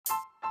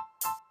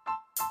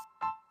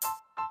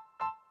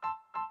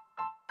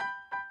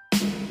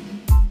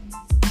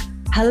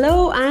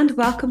Hello and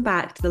welcome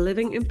back to the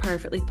Living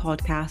Imperfectly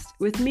podcast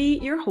with me,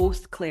 your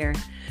host, Claire.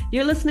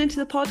 You're listening to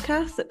the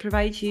podcast that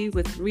provides you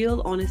with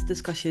real, honest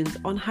discussions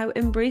on how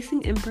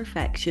embracing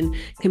imperfection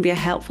can be a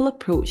helpful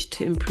approach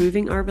to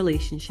improving our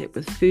relationship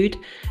with food,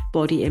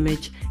 body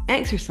image,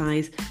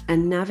 exercise,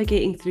 and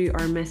navigating through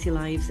our messy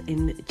lives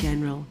in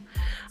general.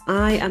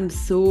 I am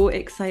so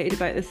excited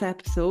about this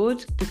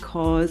episode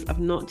because I've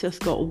not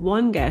just got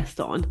one guest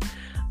on,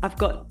 I've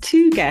got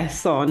two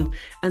guests on,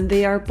 and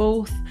they are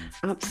both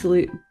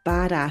absolute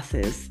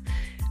badasses.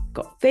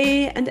 Got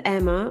Faye and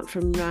Emma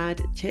from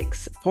Rad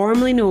Chicks,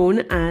 formerly known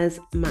as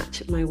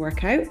Match My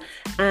Workout,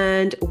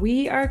 and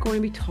we are going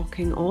to be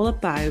talking all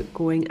about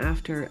going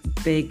after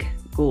big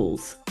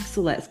goals.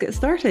 So let's get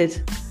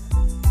started.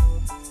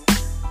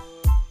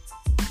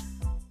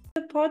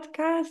 The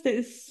podcast. It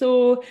is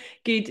so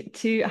good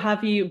to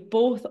have you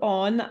both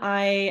on.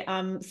 I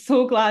am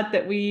so glad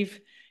that we've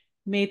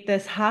made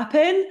this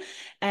happen.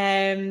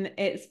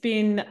 It's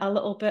been a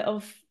little bit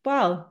of,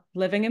 well,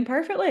 living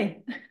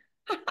imperfectly.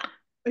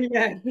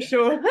 Yeah, for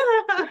sure.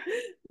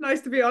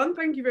 Nice to be on.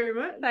 Thank you very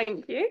much.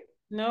 Thank you.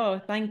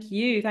 No, thank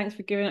you. Thanks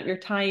for giving up your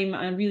time.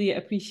 I really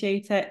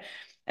appreciate it.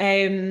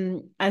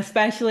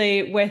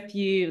 Especially with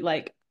you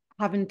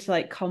having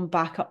to come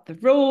back up the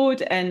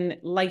road and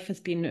life has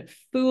been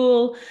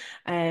full.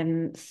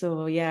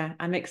 So yeah,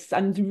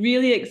 I'm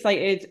really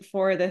excited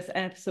for this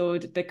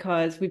episode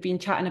because we've been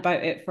chatting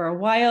about it for a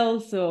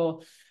while.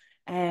 So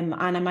and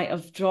I might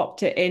have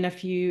dropped it in a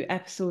few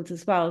episodes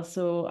as well.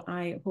 So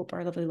I hope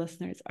our lovely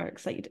listeners are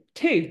excited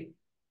too.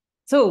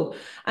 So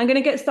I'm going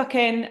to get stuck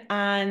in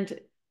and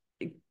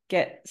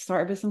get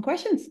started with some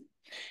questions.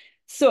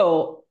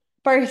 So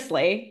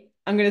firstly,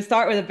 I'm going to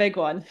start with a big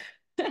one.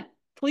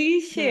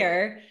 Please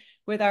share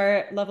with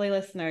our lovely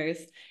listeners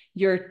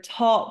your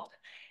top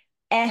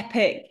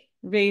epic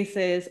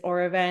races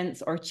or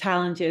events or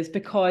challenges,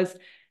 because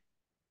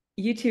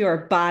you two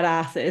are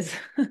badasses.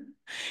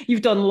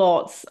 You've done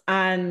lots.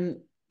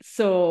 And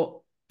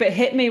so, but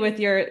hit me with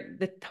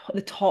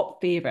the top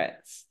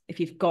favorites,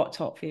 if you've got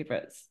top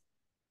favorites.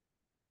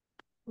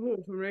 Oh,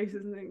 from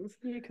races and things.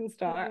 You can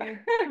start.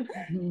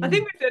 I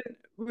think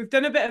we've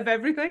done a bit of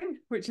everything,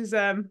 which is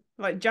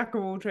like jack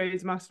of all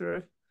trades, master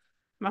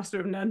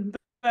of none.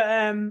 But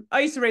I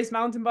used to race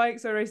mountain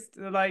bikes. I raced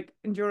the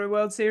Enduro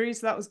World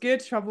Series, so that was good.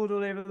 Traveled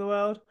all over the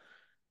world.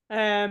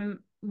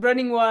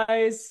 Running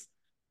wise,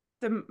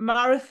 the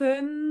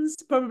marathons,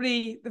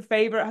 probably the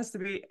favorite has to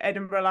be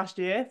Edinburgh last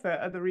year for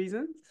other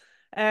reasons.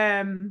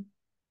 And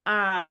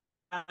then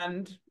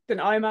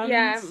Ironmans.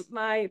 Yeah,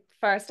 my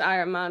first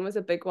Ironman was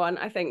a big one,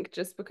 I think,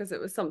 just because it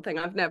was something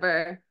I've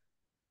never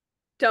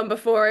done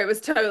before. It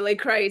was totally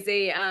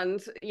crazy, and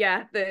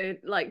yeah, the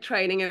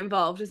training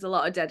involved is a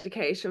lot of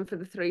dedication for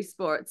the three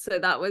sports. So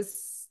that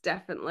was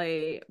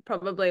definitely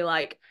probably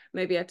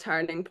maybe a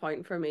turning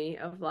point for me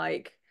of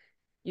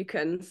you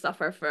can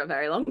suffer for a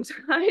very long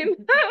time.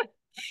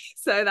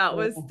 So that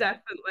was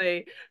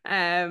definitely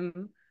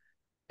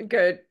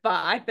good.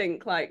 But I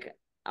think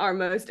our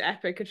most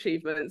epic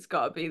achievements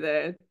got to be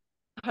the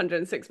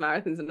 106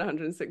 marathons in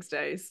 106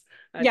 days.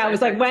 Yeah, I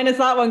was like, when is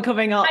that one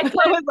coming up? I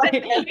was like,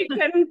 you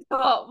can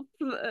top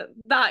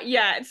that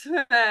yet.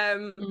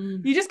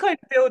 You just kind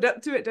of build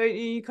up to it, don't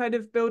you? You kind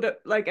of build up,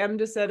 like Em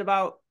just said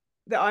about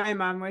the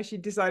Ironman, where she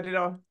decided,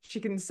 oh,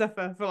 she can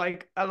suffer for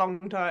a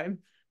long time.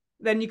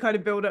 Then you kind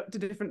of build up to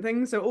different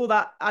things. So all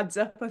that adds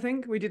up, I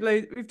think. We've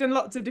done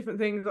lots of different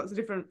things, lots of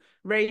different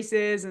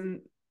races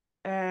and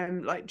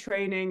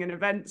training and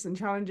events and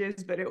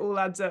challenges, but it all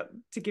adds up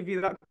to give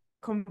you that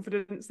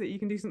confidence that you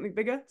can do something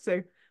bigger.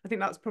 So I think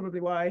that's probably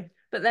why.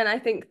 But then I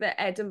think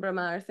the Edinburgh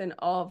Marathon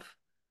of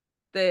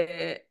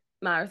the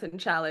marathon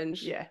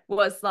challenge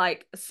was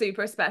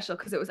super special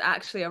because it was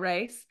actually a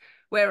race,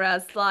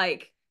 whereas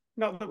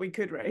not that we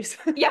could race.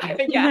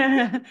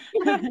 Yeah.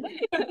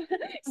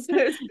 So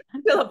it's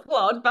still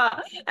applaud,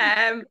 but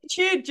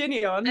cheered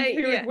Ginny on,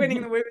 who was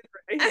winning the women's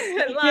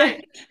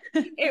race.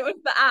 It was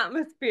the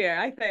atmosphere,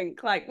 I think,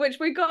 which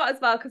we got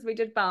as well because we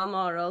did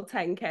Balmoral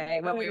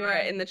 10K when we were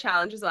in the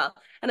challenge as well.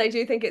 And I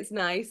do think it's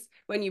nice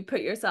when you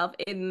put yourself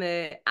in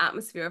the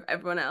atmosphere of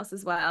everyone else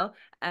as well,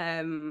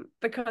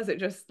 because it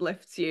just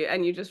lifts you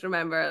and you just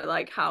remember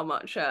how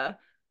much a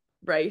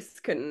race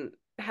can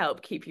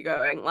help keep you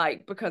going,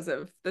 because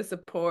of the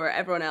support,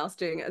 everyone else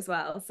doing it as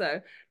well.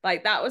 So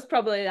that was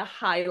probably the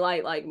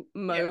highlight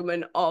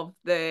moment of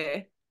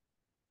the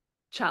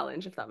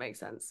challenge, if that makes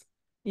sense.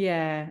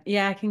 Yeah,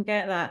 I can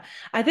get that.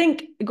 I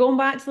think going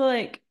back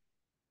to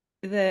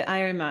the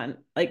Ironman,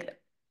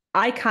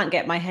 I can't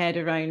get my head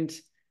around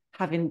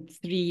having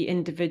three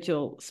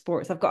individual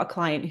sports. I've got a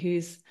client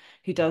who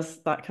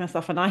does that kind of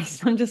stuff, and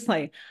I'm just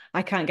I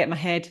can't get my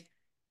head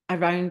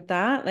around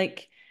that.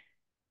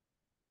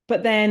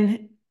 But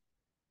then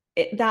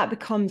that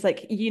becomes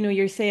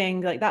you're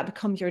saying that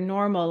becomes your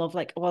normal of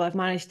well, I've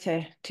managed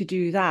to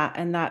do that,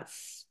 and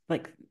that's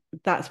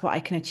what I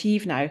can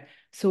achieve now.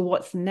 so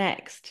what's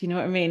next? You know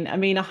what I mean? I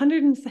mean,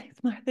 106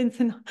 marathons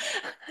and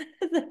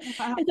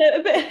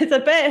it's a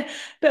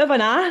bit of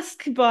an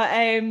ask, but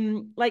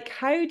like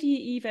how do you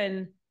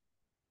even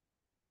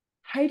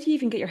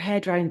get your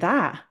head around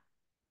that?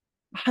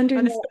 I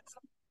 100. know.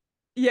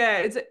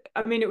 Yeah,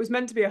 I mean, it was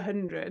meant to be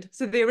 100.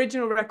 So the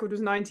original record was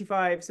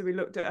 95, so we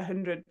looked at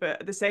 100, but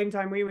at the same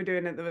time we were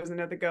doing it, there was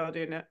another girl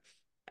doing it.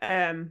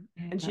 And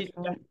she did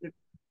 100.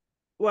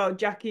 Well,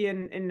 Jackie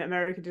in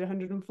America did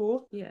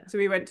 104. Yeah. So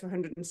we went to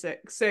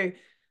 106. So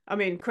I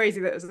mean,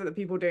 crazy that there's other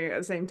people doing it at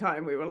the same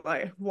time. We were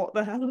like, what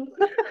the hell?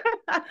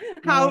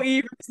 How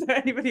even is there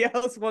anybody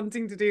else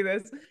wanting to do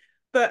this?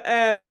 But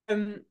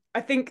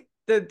I think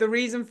the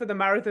reason for the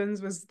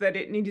marathons was that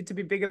it needed to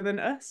be bigger than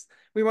us.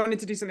 We wanted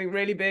to do something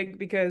really big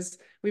because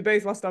we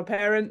both lost our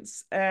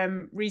parents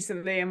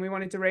recently, and we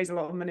wanted to raise a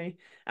lot of money.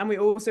 And we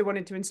also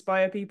wanted to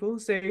inspire people.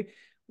 So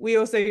we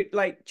also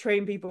like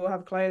train people,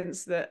 have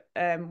clients that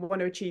want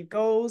to achieve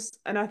goals.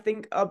 And I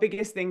think our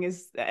biggest thing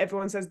is that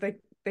everyone says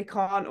they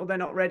can't, or they're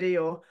not ready,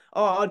 or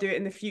oh, I'll do it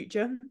in the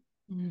future.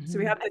 So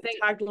we have the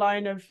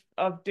tagline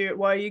of do it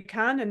while you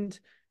can. And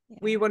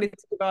we wanted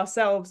to give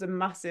ourselves a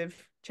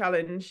massive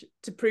challenge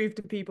to prove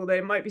to people that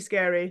it might be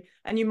scary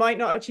and you might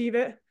not achieve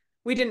it.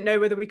 We didn't know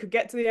whether we could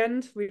get to the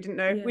end. We didn't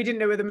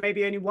know whether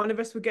maybe only one of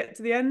us would get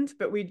to the end,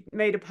 but we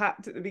made a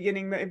pact at the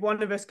beginning that if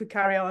one of us could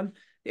carry on,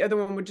 the other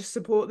one would just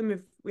support them if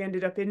we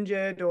ended up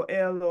injured or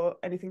ill or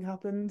anything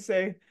happened.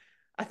 So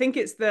I think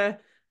it's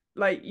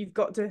you've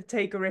got to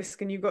take a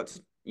risk, and you've got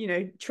to,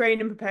 train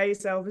and prepare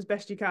yourself as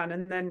best you can,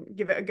 and then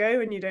give it a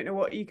go, and you don't know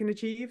what you can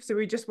achieve. So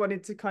we just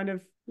wanted to kind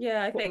of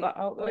I think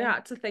we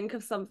had to think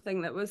of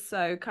something that was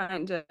so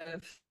kind of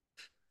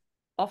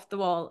off the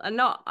wall and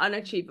not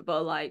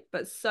unachievable,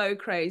 but so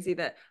crazy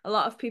that a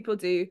lot of people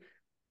do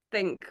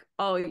think,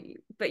 oh,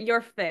 but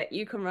you're fit,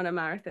 you can run a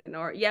marathon,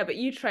 or yeah, but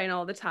you train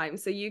all the time,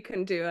 so you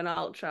can do an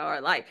ultra,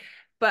 or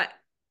but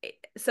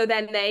so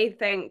then they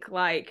think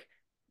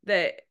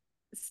that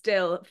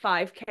still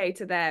 5K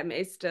to them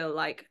is still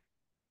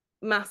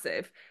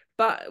massive.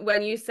 But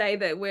when you say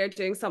that we're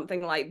doing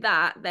something like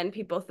that, then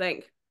people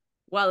think,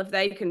 well, if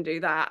they can do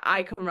that,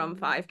 I can run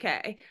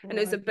 5K. And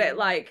it's a bit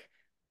like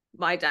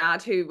my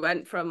dad, who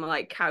went from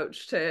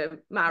couch to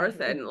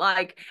marathon,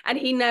 and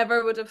he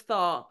never would have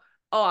thought,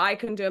 oh, I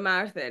can do a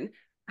marathon,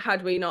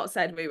 had we not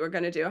said we were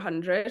going to do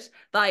 100.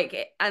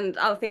 And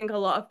I think a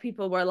lot of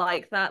people were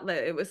like that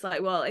it was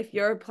well, if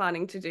you're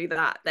planning to do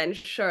that, then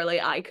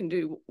surely I can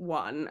do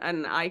one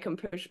and I can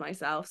push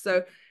myself.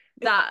 So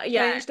that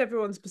changed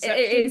everyone's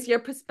perception. It is your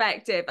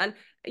perspective. And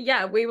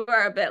we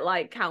were a bit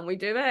like, can we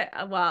do it?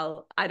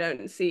 Well, I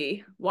don't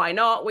see why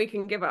not. We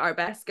can give it our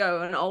best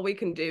go, and all we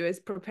can do is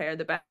prepare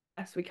the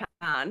best we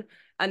can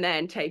and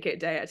then take it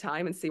day at a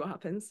time and see what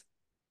happens.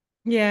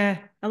 Yeah,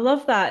 I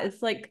love that.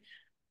 It's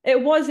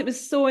it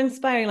was so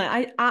inspiring.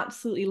 I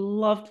absolutely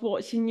loved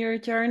watching your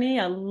journey.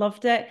 I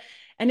loved it.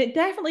 And it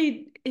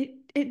definitely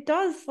it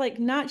does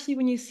naturally,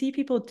 when you see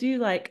people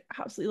do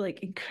absolutely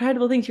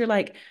incredible things, you're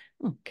like,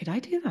 oh, could I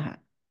do that?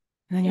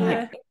 And then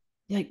you're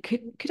like,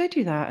 could I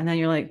do that? And then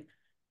you're like,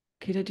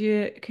 could I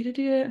do it? Could I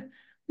do it?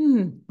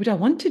 Would I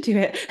want to do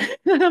it?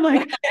 And I'm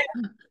like,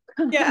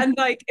 yeah, and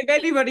if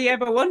anybody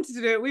ever wanted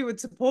to do it, we would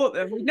support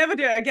them. We'd never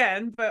do it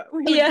again, but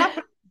we would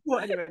happily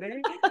support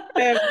anybody.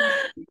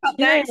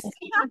 Next.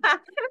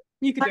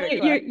 You could do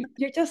it.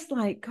 You're just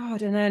like,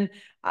 God. And then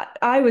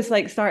I was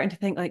starting to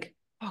think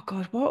oh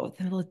God, what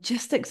the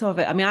logistics of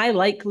it? I mean, I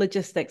like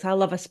logistics. I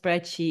love a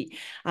spreadsheet.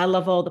 I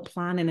love all the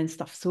planning and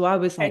stuff. So I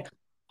was like,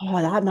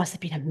 oh, that must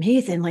have been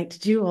amazing, to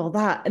do all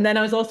that. And then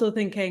I was also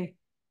thinking,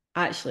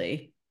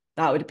 actually,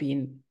 that would have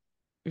been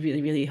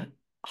really, really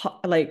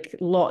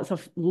lots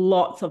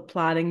of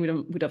planning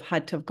would have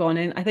had to have gone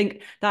in. I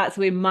think that's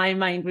where my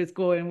mind was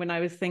going when I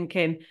was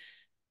thinking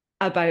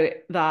about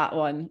that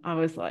one. I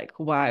was like,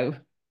 wow.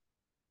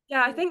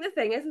 Yeah, I think the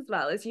thing is as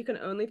well is you can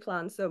only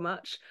plan so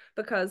much,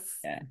 because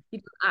you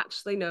don't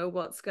actually know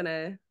what's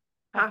gonna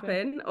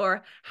happen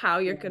or how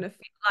you're gonna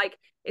feel.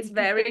 It's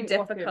very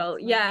difficult.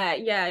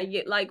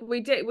 We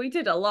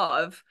did a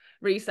lot of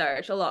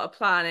research, a lot of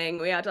planning.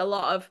 We had a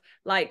lot of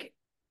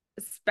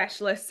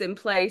specialists in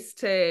place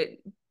to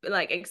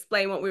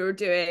explain what we were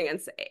doing and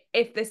say,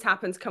 if this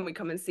happens, can we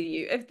come and see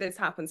you? If this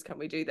happens, can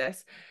we do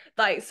this?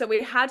 So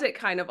we had it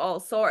kind of all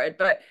sorted,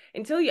 but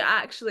until you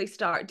actually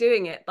start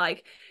doing it,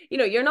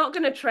 you're not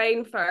going to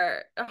train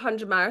for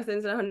 100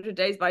 marathons in 100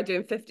 days by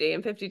doing 50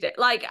 in 50 days.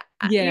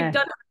 You've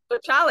done a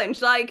challenge,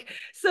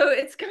 so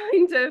it's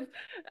kind of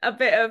a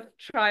bit of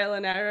trial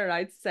and error,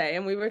 I'd say.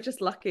 And we were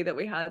just lucky that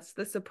we had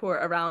the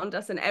support around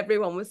us, and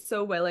everyone was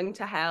so willing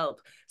to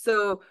help,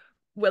 so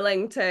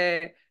willing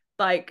to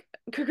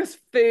cook us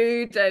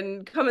food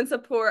and come and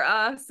support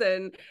us,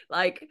 and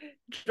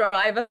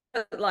drive us.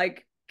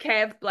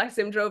 Kev, bless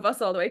him, drove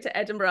us all the way to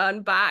Edinburgh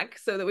and back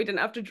so that we didn't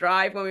have to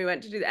drive when we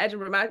went to do the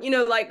Edinburgh Marathon.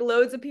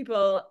 Loads of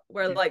people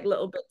were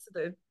little bits of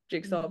the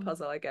jigsaw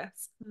puzzle, I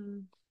guess.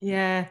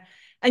 Yeah.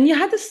 And you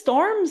had the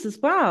storms as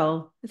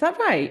well. Is that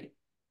right?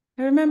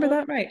 I remember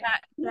that right.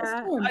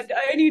 Yeah.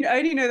 I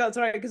only know that's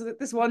right because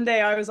this one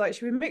day I was like,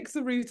 should we mix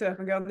the route up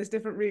and go on this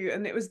different route?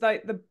 And it was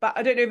like the back.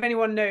 I don't know if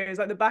anyone knows,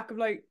 like the back of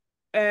like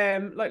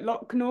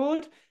Loch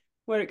Nord,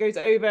 where it goes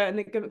over and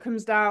it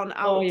comes down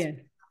Oh out.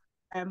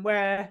 yeah.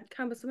 Where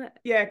Cambersamit.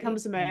 yeah,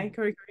 Cambersamit,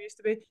 Curry used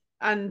to be,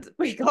 and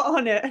we got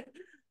on it,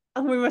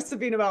 and we must have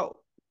been about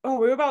we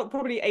were about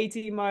probably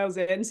 18 miles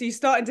in, so you're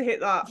starting to hit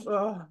that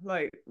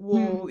like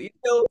wall.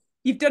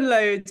 You've done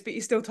loads, but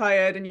you're still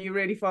tired and you're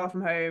really far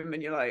from home,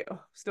 and you're like,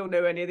 still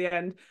nowhere near the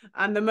end.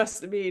 And there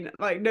must have been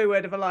like no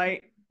word of a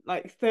light,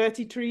 like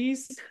 30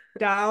 trees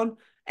down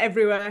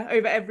everywhere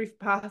over every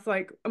path,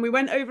 like, and we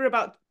went over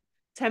about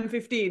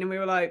 10-15, and we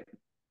were like,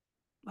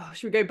 oh,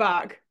 should we go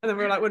back? And then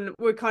we were like,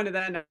 we're kind of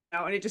there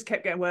now, and it just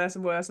kept getting worse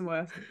and worse and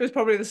worse. It was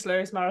probably the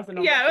slowest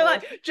marathon. Yeah, we're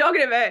like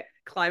jogging a bit,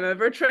 climb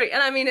over a tree,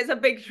 and I mean it's a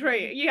big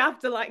tree. You have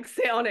to like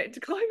sit on it to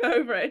climb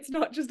over it. It's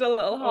not just a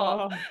little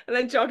hop. And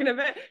then jogging a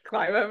bit,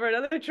 climb over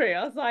another tree.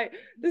 I was like,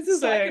 this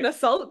is like an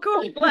assault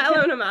course, let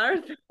alone a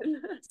marathon.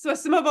 So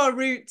some of our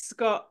routes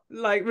got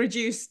like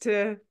reduced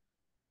to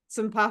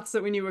some paths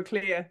that we knew were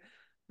clear.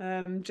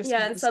 Just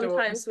and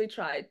sometimes we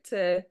tried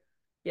to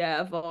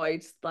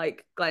avoid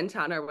like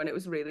Glentanner when it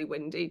was really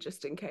windy,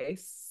 just in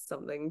case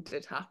something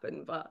did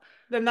happen. But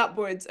then that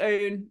brought its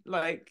own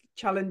like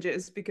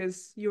challenges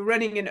because you're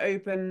running in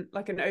an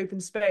open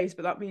space,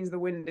 but that means the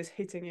wind is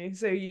hitting you,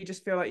 so you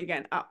just feel like you're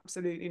getting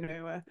absolutely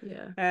nowhere.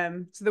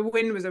 So the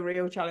wind was a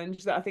real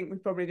challenge that I think we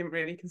probably didn't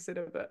really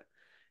consider, but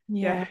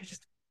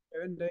just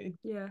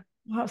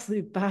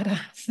absolute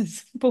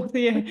badasses, both of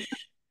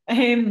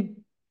you.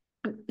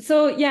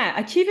 So yeah,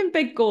 achieving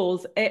big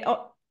goals, it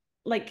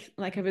like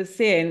I was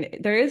saying,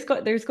 there's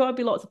got to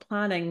be lots of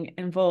planning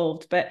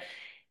involved, but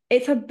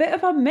it's a bit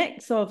of a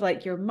mix of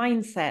like your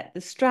mindset,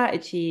 the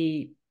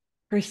strategy,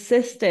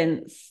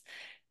 persistence.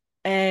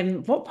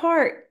 What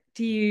part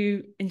do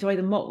you enjoy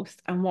the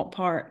most, and what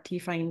part do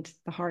you find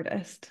the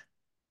hardest?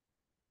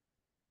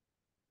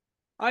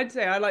 I'd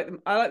say I like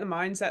the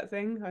mindset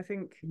thing. I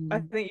think you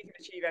can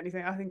achieve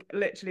anything. I think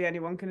literally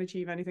anyone can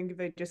achieve anything if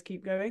they just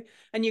keep going.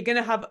 And you're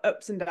gonna have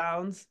ups and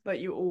downs,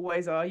 like you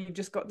always are. You've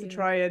just got to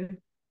try and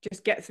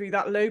just get through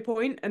that low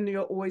point, and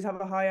you'll always have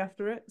a high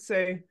after it.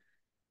 So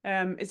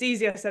it's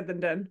easier said than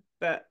done,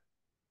 but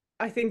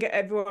I think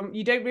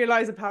you don't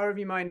realize the power of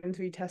your mind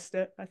until you test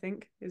it, I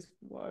think is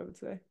what I would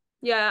say.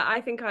 Yeah, I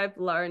think I've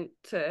learned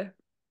to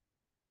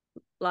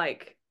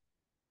like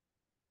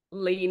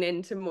lean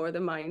into more the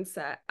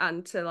mindset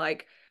and to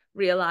like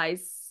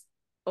realize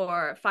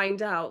or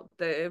find out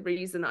the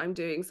reason I'm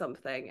doing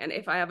something, and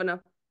if I have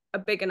a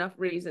big enough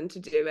reason to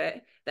do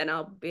it, then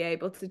I'll be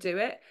able to do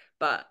it.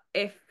 But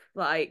if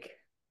like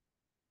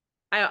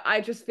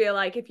I just feel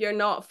like if you're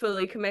not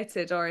fully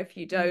committed, or if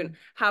you don't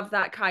have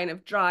that kind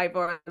of drive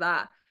or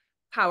that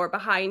power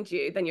behind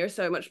you, then you're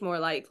so much more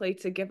likely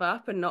to give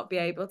up and not be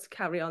able to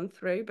carry on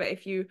through. But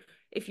if you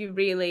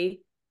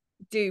really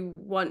do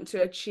want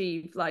to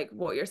achieve like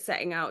what you're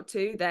setting out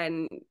to,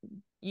 then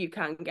you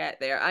can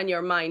get there, and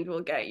your mind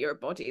will get your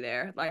body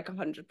there like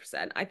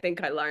 100%. I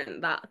think I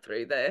learned that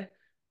through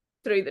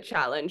the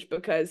challenge,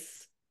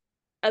 because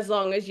as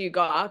long as you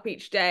got up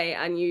each day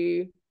and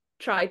you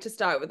tried to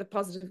start with a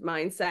positive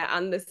mindset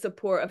and the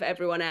support of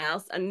everyone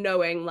else, and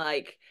knowing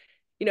like,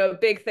 a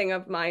big thing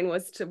of mine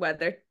was to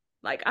whether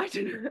like I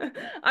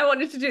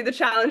wanted to do the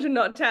challenge and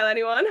not tell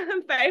anyone,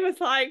 and Faye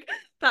was like,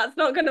 that's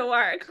not going to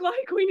work,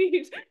 like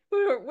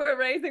we're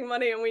raising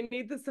money and we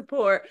need the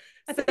support.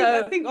 I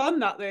think on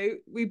that though,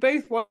 we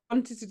both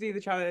wanted to do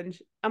the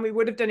challenge and we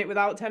would have done it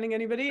without telling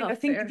anybody. I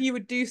think if you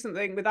would do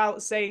something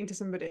without saying to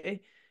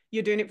somebody,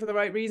 you're doing it for the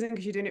right reason,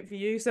 because you're doing it for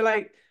you. So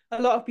like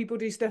a lot of people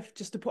do stuff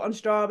just to put on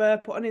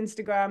Strava, put on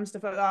Instagram,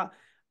 stuff like that.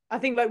 I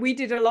think like we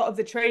did a lot of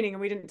the training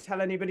and we didn't tell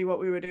anybody what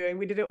we were doing.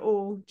 We did it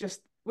all just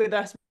with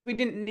us. We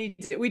didn't need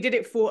to. We did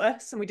it for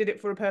us, and we did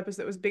it for a purpose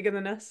that was bigger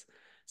than us.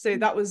 So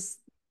that was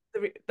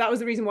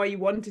the reason why you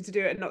wanted to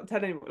do it and not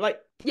tell anyone. Like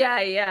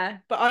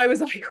But I was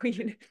like,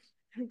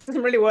 it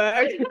doesn't really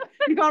work.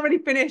 You can't really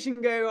finish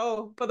and go,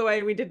 oh, by the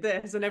way, we did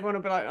this, and everyone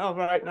will be like, oh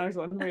right, nice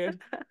one, weird.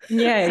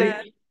 You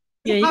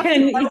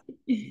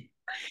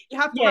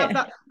have to have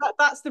that.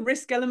 That's the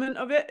risk element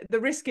of it. The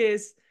risk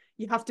is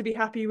you have to be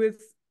happy with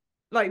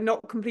like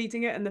not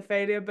completing it and the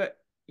failure, but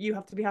you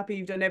have to be happy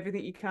you've done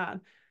everything you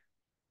can.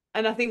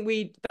 And I think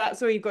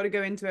that's where you've got to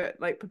go into it,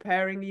 like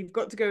preparing. You've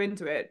got to go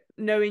into it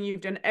knowing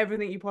you've done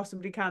everything you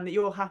possibly can, that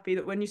you're happy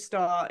that when you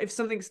start, if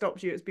something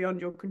stops you, it's beyond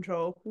your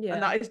control.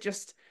 And that is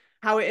just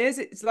how it is.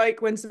 It's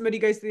like when somebody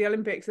goes to the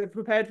Olympics, they've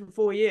prepared for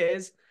 4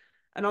 years,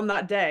 and on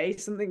that day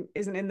something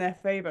isn't in their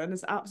favor and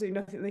there's absolutely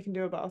nothing they can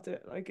do about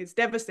it. Like, it's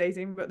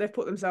devastating, but they've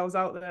put themselves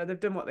out there, they've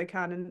done what they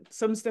can, and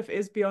some stuff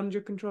is beyond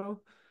your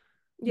control.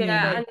 And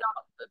not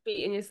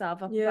beating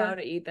yourself up about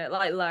it either,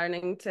 like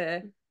learning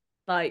to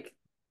like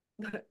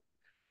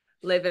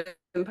live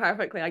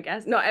imperfectly, I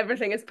guess. Not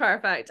everything is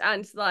perfect,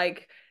 and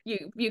like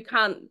you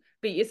can't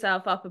beat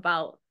yourself up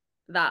about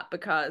that,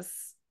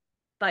 because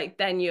like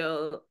then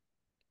you'll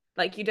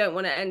like you don't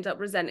want to end up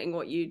resenting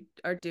what you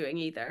are doing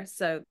either.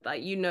 So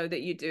like you know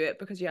that you do it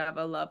because you have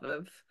a love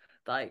of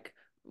like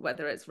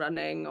whether it's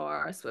running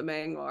or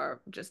swimming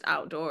or just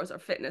outdoors or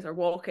fitness or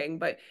walking,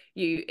 but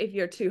you if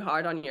you're too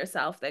hard on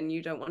yourself, then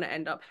you don't want to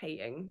end up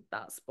hating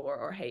that sport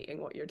or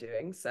hating what you're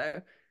doing.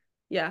 So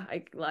yeah,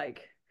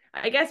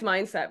 I guess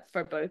mindset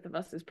for both of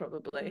us is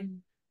probably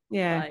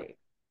like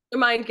your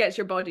mind gets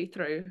your body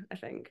through, I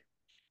think.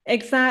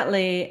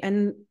 Exactly.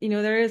 And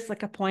there is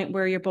like a point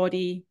where your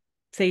body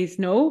says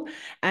no,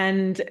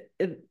 and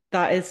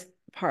that is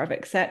part of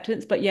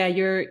acceptance. But yeah,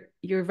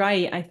 you're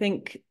right. I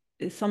think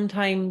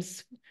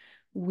sometimes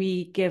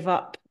we give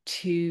up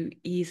too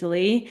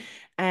easily.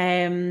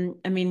 I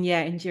mean, yeah,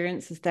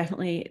 endurance has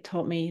definitely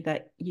taught me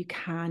that you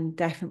can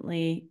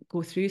definitely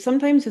go through.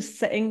 Sometimes just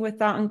sitting with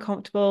that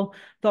uncomfortable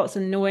thoughts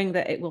and knowing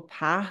that it will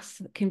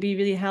pass can be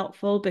really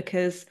helpful,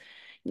 because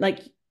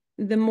like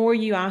the more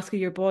you ask of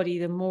your body,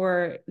 the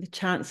more the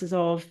chances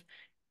of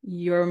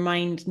your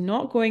mind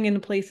not going in the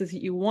places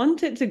that you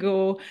want it to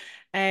go.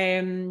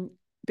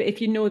 But if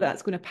you know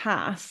that's going to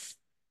pass,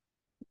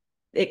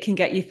 it can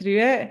get you through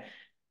it.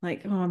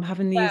 Like, oh, I'm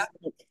having these,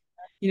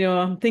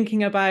 I'm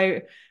thinking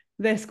about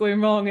this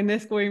going wrong and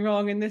this going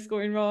wrong and this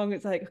going wrong.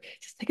 It's like, okay,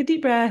 just take a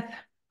deep breath.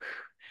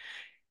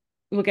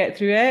 We'll get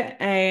through it.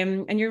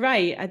 And you're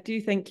right. I do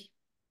think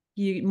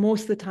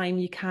most of the time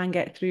you can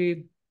get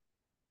through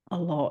a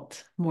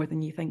lot more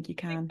than you think you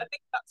can. I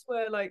think that's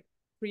where like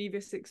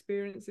previous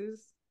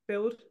experiences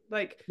build.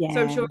 Like, so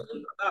I'm Yeah. sure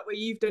you've got that where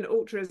you've done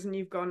ultras and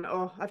you've gone,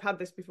 oh, I've had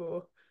this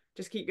before,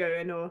 just keep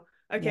going. Or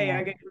okay, Yeah.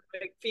 I go from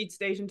like feed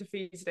station to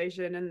feed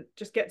station and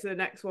just get to the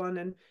next one.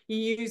 And you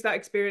use that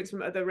experience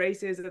from other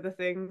races, other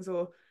things,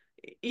 or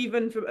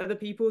even from other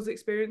people's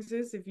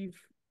experiences. If you've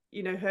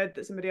heard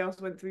that somebody else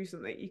went through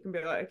something, you can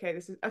be like, okay,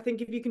 this is. I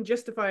think if you can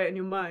justify it in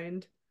your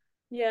mind.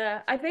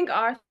 Yeah, I think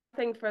our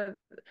thing for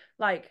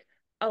like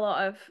a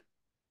lot of,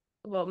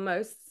 well,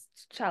 most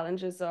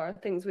challenges or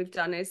things we've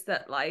done is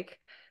that like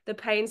the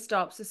pain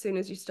stops as soon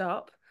as you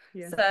stop.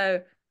 Yeah.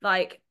 So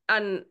like,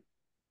 and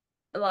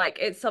like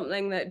it's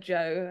something that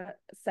Jo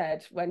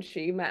said when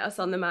she met us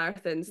on the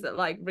marathons that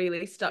like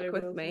really stuck Jo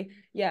with Wilson. me.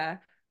 Yeah,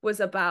 was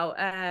about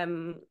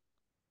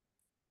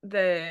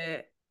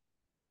the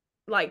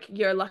like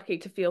you're lucky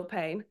to feel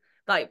pain,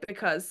 like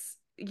because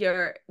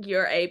you're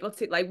able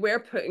to, like we're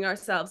putting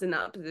ourselves in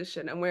that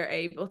position and we're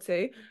able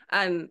to,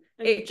 and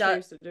it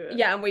does to do it.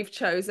 Yeah, and we've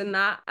chosen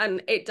that,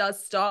 and it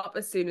does stop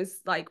as soon as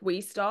like we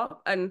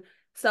stop. And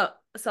so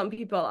some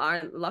people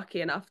aren't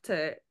lucky enough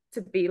to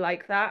be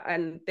like that,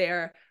 and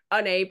they're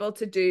unable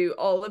to do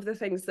all of the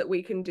things that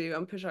we can do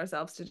and push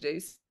ourselves to do.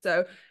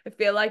 So I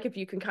feel like if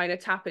you can kind of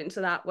tap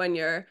into that when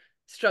you're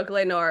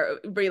struggling or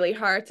really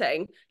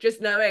hurting,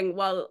 just knowing,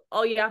 well,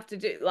 all you have to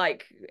do,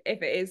 like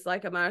if it is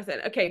like a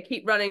marathon, okay,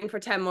 keep running for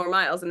 10 more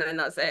miles and then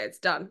that's it, it's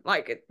done,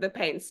 like the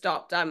pain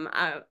stopped,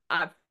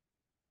 I've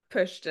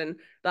pushed, and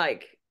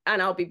like,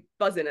 and I'll be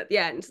buzzing at the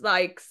end,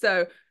 like,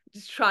 so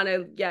just trying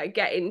to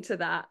get into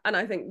that. And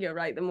I think you're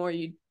right, the more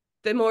you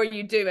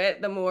do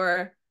it, the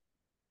more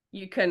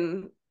you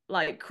can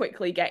like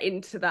quickly get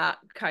into that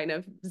kind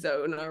of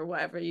zone or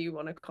whatever you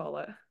want to call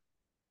it.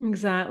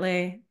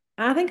 Exactly.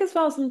 I think as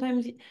well,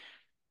 sometimes,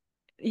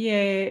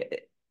 yeah,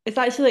 it's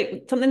actually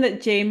like something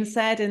that James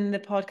said in the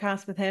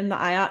podcast with him that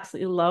I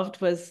absolutely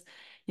loved was,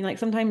 like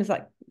sometimes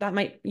that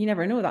might, you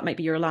never know, that might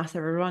be your last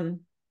ever run.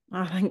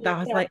 I think that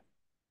was like,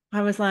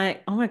 I was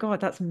like, oh my God,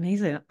 that's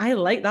amazing. I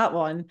like that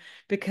one,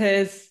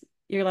 because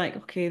you're like,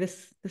 okay,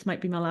 this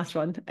might be my last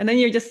run. And then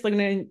you're just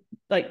gonna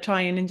like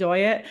try and enjoy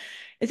it.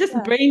 It's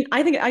just brain,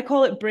 I think I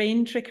call it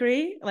brain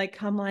trickery.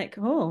 Like I'm like,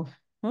 I'm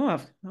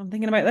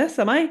thinking about this,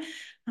 am I?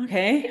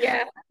 Okay.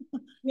 Yeah.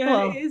 Yeah,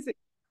 Well. it is.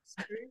 It's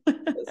true.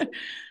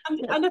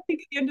 And I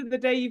think at the end of the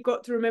day, you've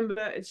got to remember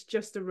it's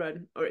just a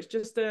run, or it's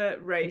just a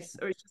race,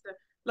 or it's just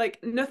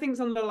like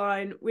nothing's on the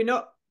line. We're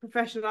not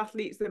professional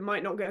athletes that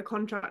might not get a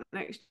contract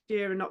next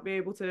year and not be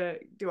able to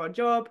do our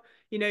job.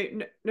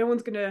 No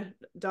one's gonna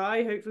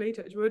die, hopefully,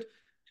 touch wood.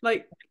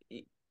 Like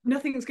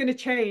nothing's gonna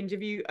change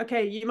if you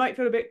might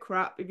feel a bit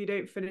crap if you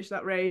don't finish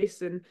that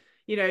race, and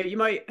you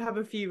might have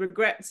a few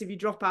regrets if you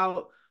drop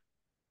out.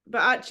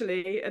 But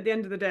actually, at the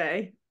end of the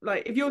day,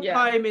 like if your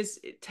time is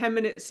 10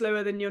 minutes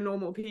slower than your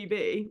normal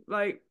PB,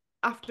 like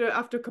after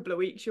a couple of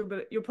weeks,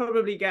 you'll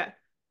probably get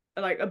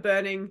like a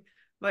burning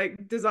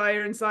like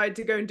desire inside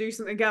to go and do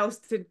something else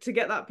to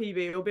get that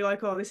PB. You'll be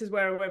like, oh, this is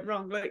where I went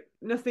wrong. Like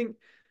nothing.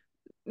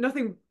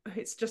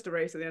 It's just a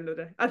race at the end of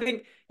the day. I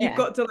think you've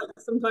got to like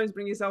sometimes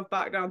bring yourself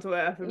back down to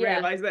earth and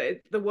realize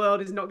that the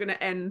world is not going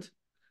to end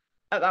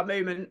at that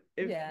moment.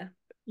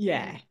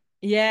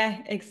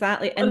 Yeah,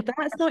 exactly. And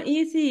that's not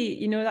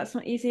easy, that's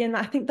not easy. And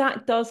I think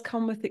that does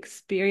come with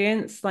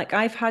experience. Like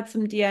I've had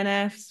some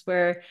DNFs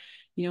where,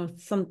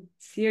 some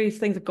serious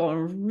things have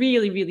gone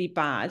really, really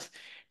bad.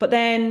 But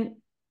then,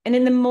 and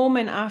in the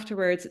moment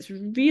afterwards, it's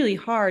really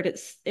hard.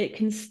 It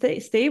can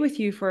stay with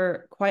you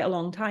for quite a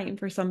long time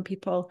for some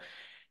people.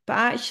 But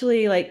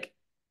actually, like,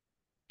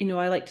 I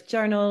like to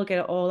journal, get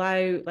it all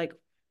out. Like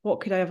what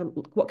can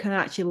I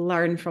actually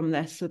learn from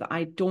this so that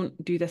I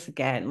don't do this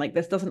again? Like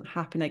this doesn't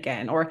happen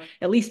again, or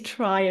at least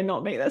try and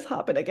not make this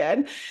happen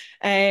again.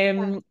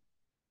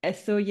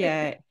 So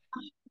yeah.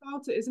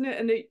 About it, isn't it?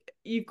 And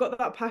you've got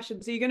that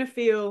passion, so you're gonna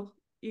feel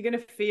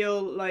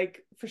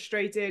like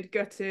frustrated,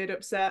 gutted,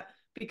 upset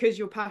because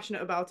you're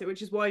passionate about it,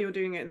 which is why you're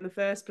doing it in the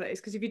first place.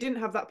 Because if you didn't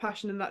have that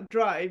passion and that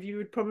drive, you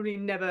would probably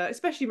never,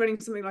 especially running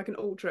something like an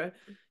ultra,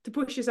 to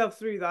push yourself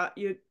through that.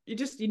 You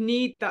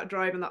need that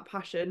drive and that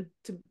passion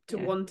to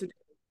want to do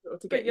it, or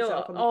to get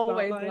yourself on the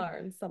always start line.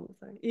 Learn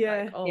something.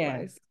 Yeah, like,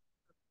 always.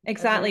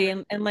 Exactly.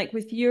 And like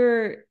with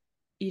your,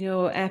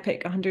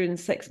 epic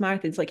 106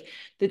 marathons, like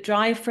the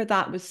drive for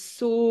that was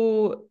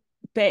so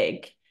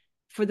big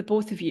for the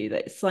both of you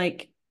that it's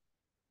like,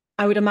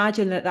 I would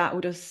imagine that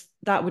would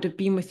have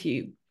been with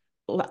you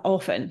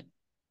often.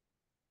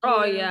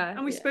 Oh yeah.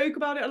 And we spoke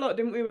about it a lot,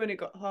 didn't we, when it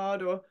got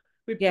hard, or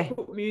we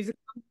put music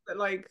on that,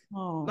 like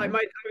my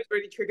dad was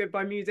really triggered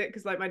by music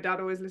because like my dad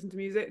always listened to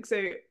music,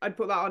 so I'd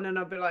put that on and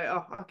I'd be like,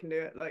 oh, I can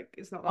do it, like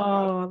it's not that bad.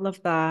 I love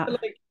that.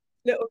 But, like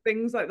little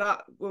things like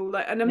that will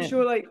like, and I'm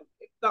sure like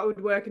that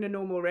would work in a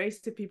normal race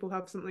if people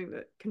have something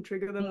that can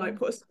trigger them, like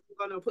put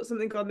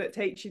something on that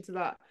takes you to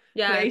that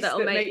place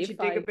that makes you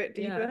dig a bit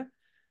deeper.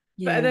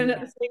 But then at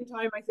the same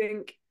time, I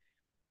think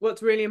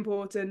what's really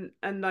important,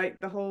 and like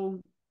the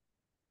whole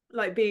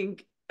like being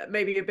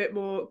maybe a bit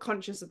more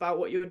conscious about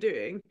what you're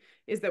doing,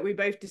 is that we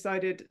both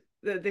decided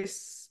that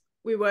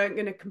we weren't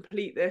going to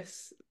complete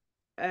this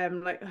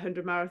like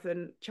 100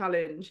 marathon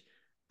challenge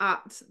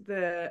at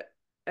the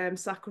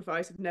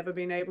sacrifice of never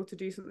being able to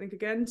do something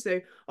again. So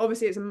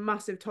obviously it's a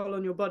massive toll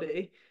on your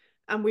body,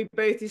 and we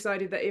both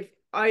decided that if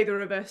either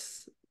of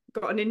us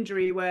got an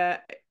injury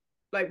where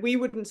like we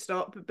wouldn't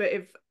stop, but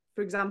if,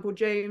 for example,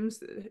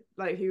 James,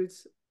 like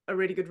who's a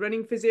really good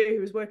running physio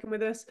who was working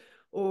with us,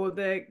 or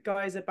the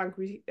guys at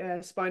Banbury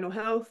Spinal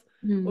Health,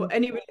 or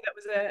anybody that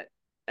was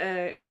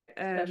a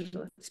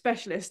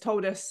specialist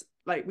told us,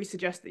 like, we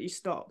suggest that you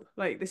stop,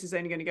 like this is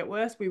only going to get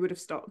worse, we would have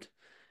stopped.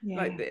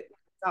 Like it's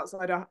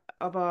outside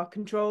of our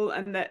control,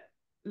 and that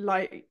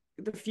like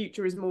the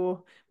future is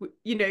more,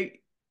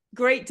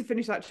 great to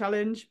finish that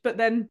challenge, but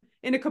then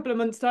in a couple of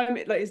months time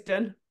it like is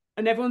done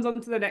and everyone's on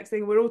to the next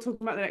thing, we're all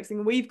talking about the next thing,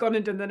 and we've gone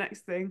and done the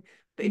next thing.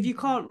 But if you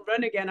can't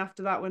run again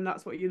after that, when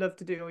that's what you love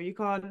to do, or you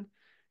can't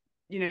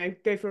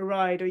go for a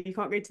ride, or you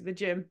can't go to the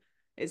gym,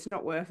 it's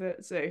not worth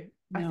it. So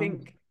I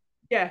think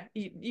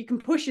you can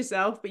push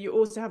yourself, but you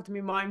also have to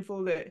be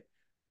mindful that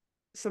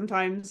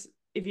sometimes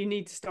if you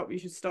need to stop, you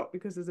should stop,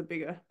 because there's a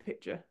bigger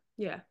picture.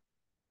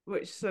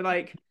 Which, so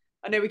like,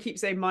 I know we keep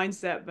saying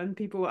mindset, and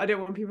I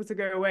don't want people to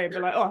go away and be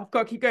like, oh, I've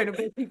got to keep going, I've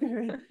got to keep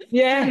going.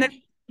 And then,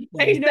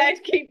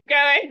 keep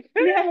going.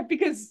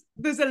 because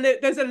there's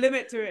a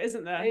limit to it,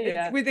 isn't there?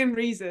 It's within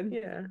reason.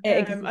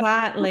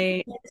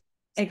 Exactly.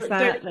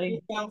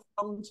 Exactly.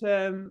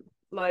 Long-term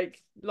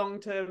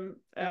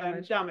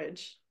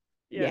damage.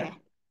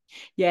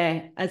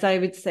 As I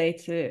would say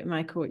to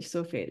my coach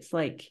Sophie, it's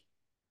like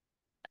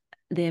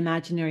the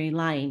imaginary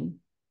line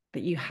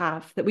that you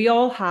have, that we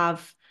all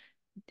have,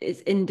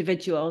 is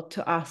individual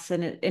to us,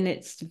 and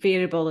it's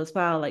variable as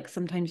well. Like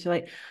sometimes you're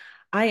like,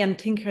 I am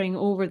tinkering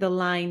over the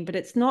line, but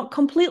it's not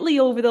completely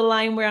over the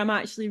line where I'm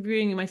actually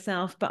ruining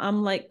myself, but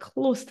I'm like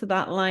close to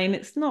that line.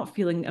 It's not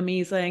feeling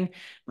amazing,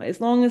 but as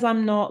long as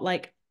I'm not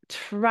like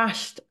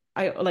trashed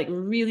out, like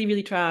really,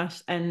 really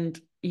trashed, and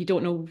you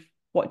don't know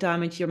what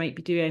damage you might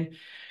be doing.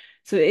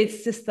 So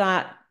it's just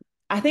that,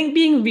 I think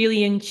being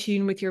really in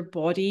tune with your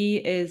body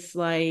is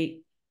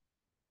like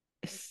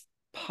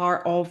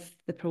part of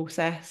the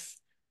process.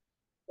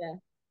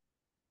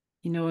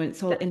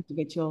 It's all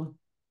individual.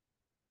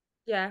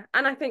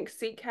 And I think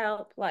seek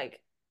help,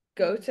 like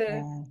go to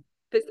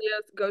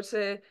physios, go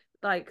to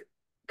like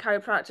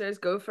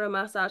chiropractors, go for a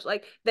massage.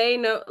 Like they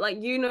know, like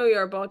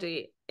your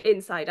body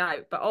inside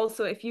out, but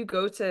also if you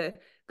go to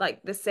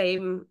like the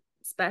same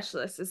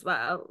specialist as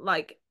well,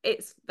 like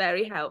it's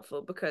very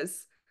helpful,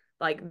 because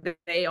like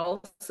they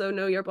also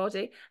know your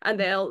body, and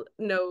they'll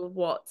know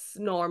what's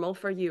normal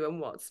for you and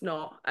what's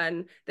not,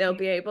 and they'll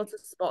be able to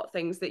spot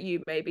things that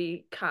you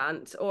maybe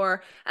can't,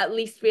 or at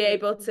least be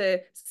able to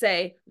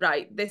say,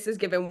 right, this is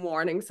giving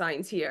warning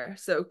signs here,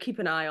 so keep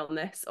an eye on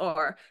this,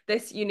 or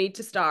this, you need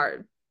to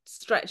start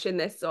stretching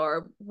this,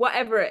 or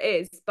whatever it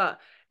is. But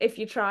if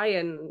you try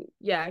and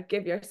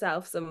give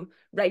yourself some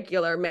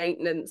regular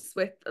maintenance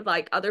with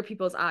like other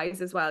people's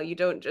eyes as well, you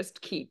don't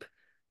just keep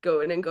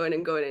going and going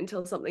and going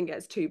until something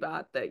gets too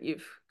bad that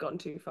you've gone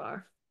too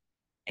far.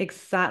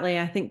 Exactly.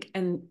 I think,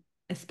 and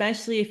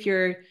especially if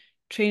you're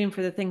training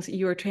for the things that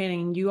you are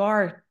training, you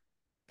are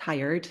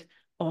tired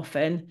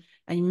often,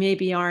 and you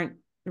maybe aren't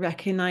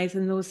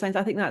recognizing those signs.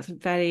 I think that's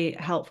very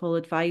helpful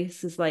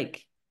advice, is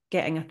like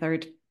getting a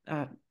third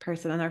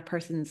person, another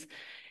person's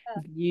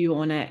view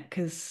on it,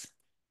 because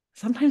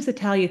sometimes they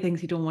tell you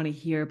things you don't want to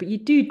hear, but you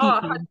do deep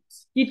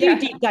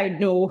down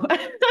know.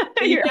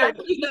 You're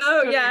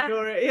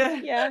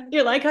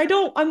like,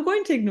 I'm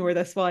going to ignore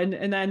this one,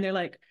 and then they're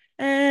like,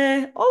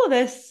 all of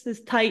this is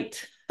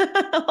tight.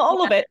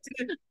 All of it.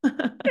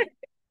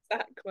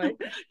 Exactly.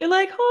 You're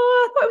like,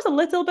 oh, I thought it was a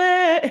little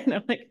bit. And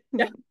I'm like,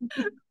 Yeah.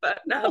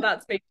 But now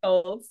that's been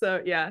told.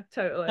 So yeah,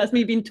 totally. that's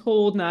me being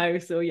told now.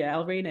 So yeah,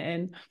 I'll rein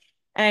it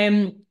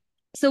in.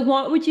 So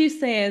what would you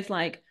say is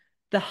like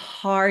the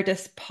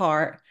hardest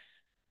part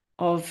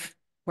of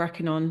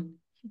working on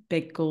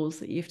big goals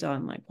that you've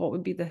done? Like, what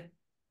would be the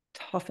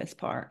toughest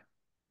part?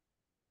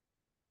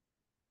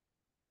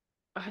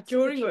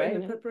 During or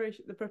in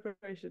the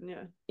preparation,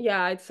 yeah.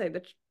 Yeah, I'd say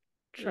the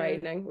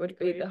training would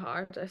be the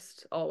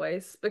hardest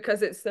always,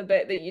 because it's the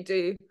bit that you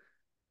do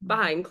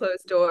behind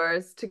closed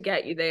doors to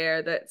get you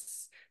there.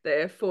 That's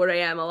the 4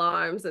 a.m.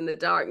 alarms and the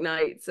dark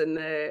nights and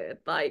the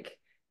like.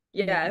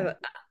 Yeah,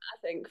 I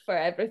think for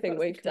everything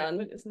we've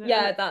done,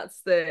 yeah,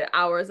 that's the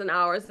hours and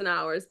hours and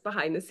hours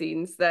behind the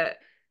scenes that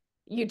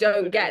you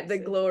don't get the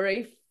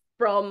glory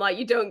from. Like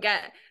you don't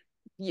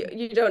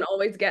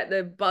always get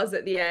the buzz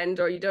at the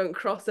end, or you don't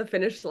cross a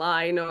finish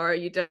line, or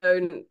you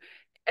don't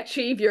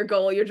achieve your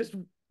goal. You're just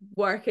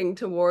working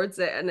towards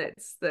it, and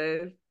it's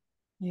the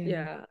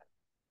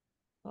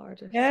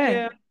hardest.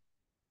 Yeah.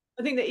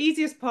 I think the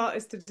easiest part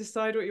is to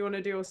decide what you want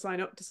to do or sign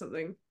up to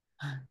something.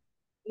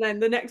 And then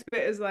the next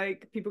bit is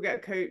like people get a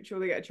coach or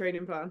they get a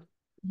training plan.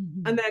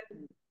 And then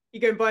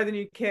you go and buy the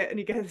new kit and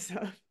you get the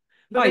stuff.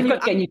 But you've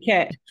got to get a new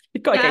kit.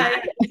 You've got to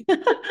get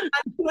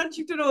and once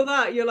you've done all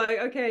that, you're like,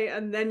 okay,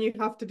 and then you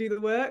have to do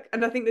the work.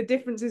 And I think the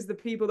difference is the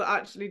people that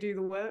actually do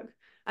the work.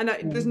 And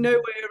there's no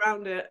way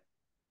around it.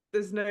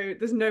 There's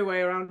no way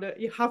around it.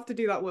 You have to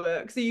do that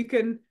work. So you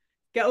can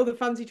get all the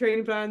fancy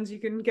training plans, you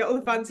can get all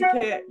the fancy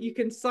kit, you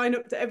can sign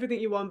up to everything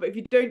you want, but if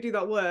you don't do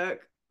that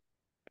work,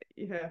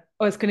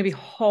 oh, it's going to be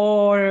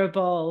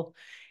horrible.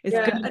 It's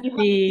going to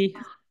be,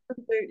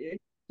 don't you?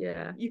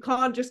 Yeah, you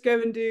can't just go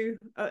and do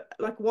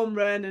like one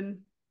run and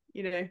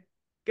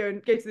go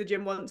to the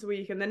gym once a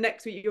week, and then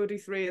next week you'll do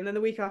 3, and then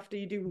the week after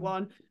you do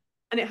 1,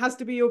 and it has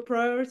to be your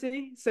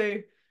priority. So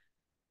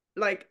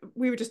like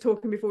we were just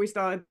talking before we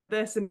started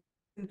this, and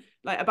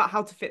like about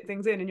how to fit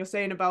things in, and you're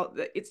saying about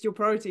that it's your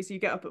priority, so you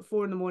get up at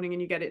 4 a.m.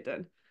 and you get it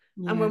done.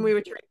 And when we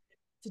were trying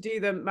to do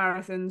the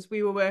marathons,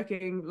 we were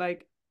working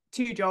like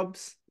 2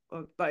 jobs,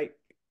 or like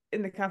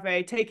in the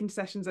cafe, taking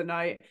sessions at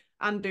night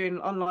and doing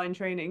online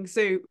training.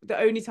 So the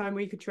only time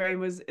we could train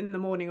was in the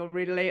morning or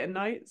really late at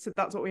night. So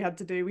that's what we had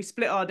to do. We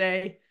split our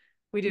day.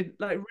 We did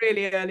like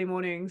really early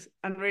mornings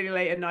and really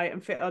late at night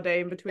and fit our day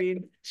in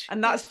between.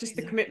 And that's just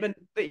the commitment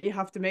that you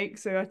have to make.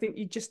 So I think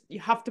you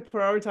have to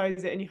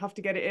prioritize it, and you have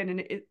to get it in, and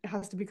it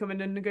has to become a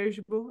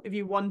non-negotiable if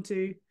you want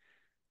to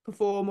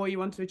perform or you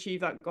want to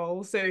achieve that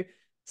goal. So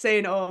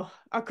saying, oh,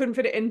 I couldn't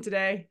fit it in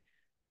today.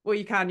 Well,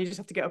 you just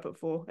have to get up at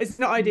 4. It's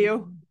not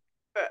ideal,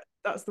 but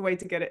that's the way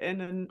to get it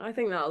in. And I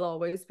think that'll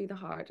always be the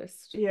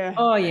hardest. Yeah.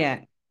 Oh yeah,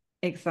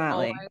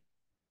 exactly. Always.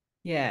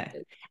 Yeah.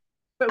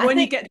 But when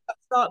you get to that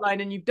start line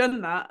and you've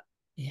done that,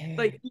 yeah,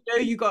 like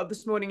you got up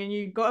this morning and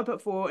you got up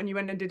at 4 and you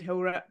went and did hill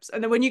reps,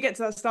 and then when you get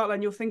to that start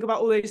line, you'll think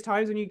about all those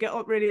times when you get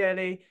up really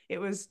early, it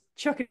was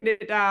chucking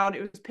it down,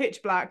 it was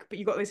pitch black, but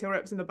you got those hill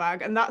reps in the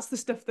bag, and that's the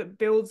stuff that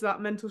builds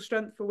that mental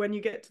strength for when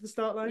you get to the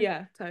start line.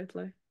 Yeah,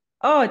 totally.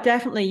 Oh,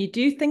 definitely. You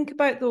do think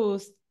about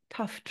those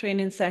tough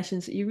training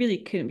sessions that you really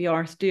couldn't be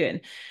arsed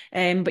doing,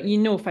 but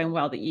fine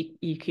well that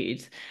you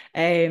could.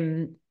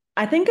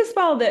 I think as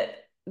well that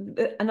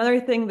another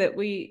thing that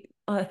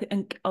I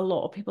think a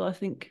lot of people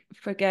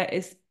forget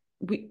is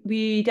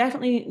we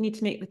definitely need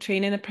to make the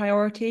training a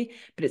priority,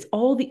 but it's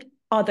all the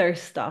other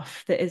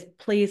stuff that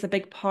plays a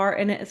big part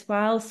in it as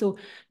well. So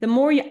the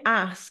more you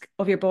ask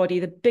of your body,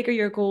 the bigger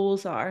your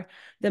goals are,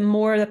 the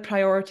more the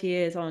priority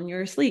is on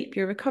your sleep,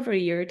 your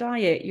recovery, your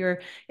diet,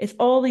 it's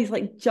all these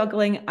like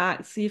juggling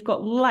acts. So you've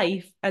got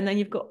life, and then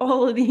you've got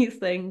all of these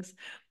things.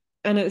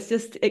 And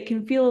it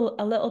can feel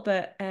a little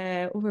bit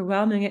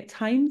overwhelming at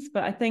times,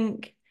 but I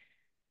think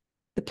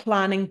the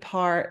planning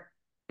part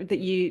that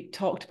you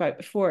talked about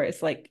before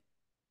is like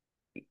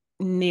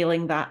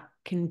nailing that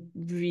can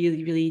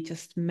really, really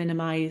just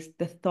minimize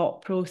the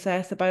thought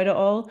process about it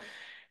all.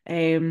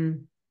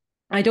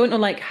 I don't know,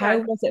 like, how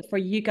was it for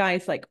you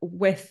guys, like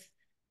with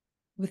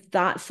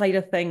that side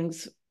of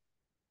things,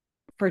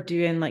 for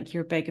doing like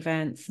your big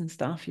events and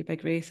stuff, your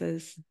big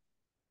races?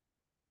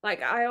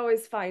 Like I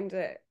always find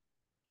it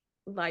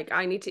like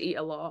I need to eat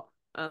a lot,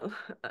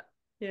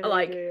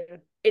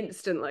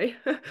 instantly.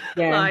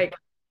 Like,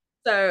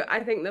 so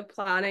I think the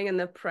planning and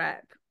the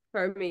prep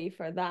for me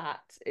for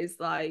that is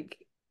like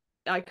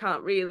I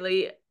can't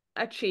really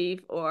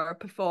achieve or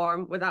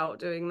perform without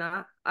doing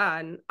that,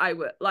 and I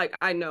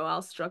know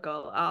I'll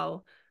struggle.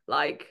 I'll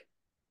like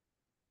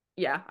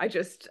I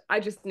just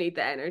need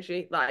the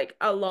energy, like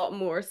a lot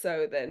more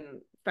so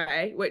than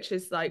Faye, which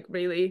is like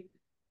really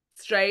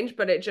strange,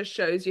 but it just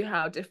shows you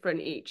how different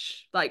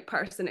each like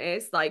person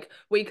is. Like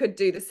we could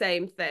do the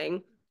same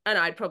thing and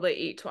I'd probably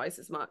eat twice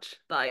as much,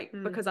 like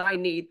because I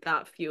need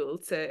that fuel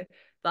to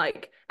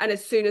like, and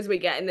as soon as we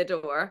get in the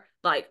door,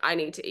 like I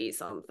need to eat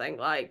something,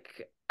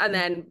 like, and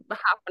then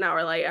half an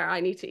hour later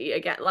I need to eat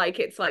again. Like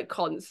it's like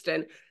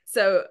constant.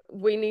 So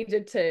we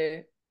needed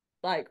to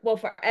like, well,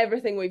 for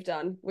everything we've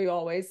done, we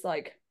always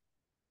like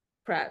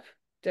prep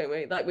don't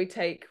we? Like we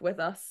take with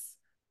us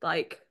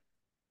like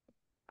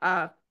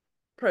a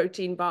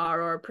protein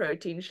bar or a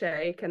protein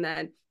shake, and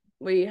then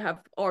we have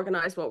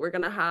organized what we're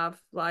going to have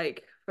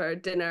like for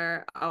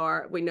dinner,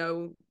 or we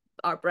know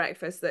our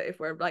breakfast, that if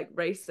we're like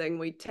racing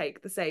we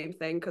take the same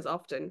thing, because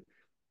often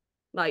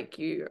like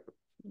you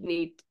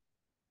need,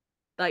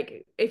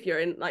 like if you're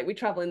in, like we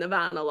travel in the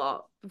van a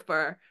lot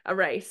for a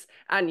race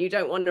and you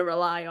don't want to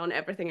rely on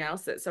everything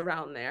else that's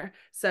around there,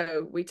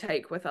 so we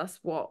take with us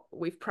what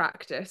we've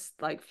practiced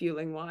like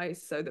fueling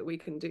wise so that we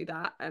can do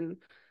that. And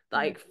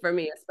like for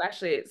me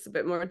especially it's a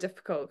bit more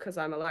difficult because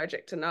I'm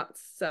allergic to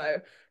nuts,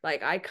 so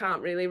like I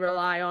can't really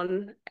rely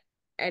on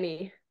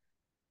any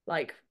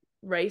like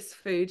race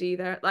food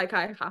either. Like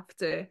I have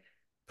to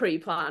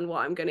pre-plan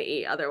what I'm going to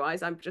eat,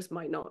 otherwise I just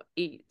might not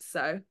eat.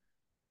 So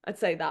I'd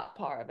say that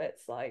part of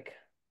it's like,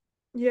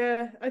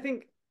 Yeah, I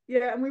think,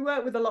 yeah, and we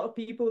work with a lot of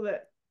people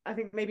that I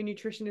think maybe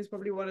nutrition is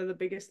probably one of the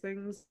biggest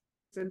things,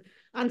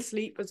 and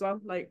sleep as well.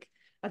 Like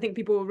I think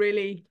people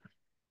really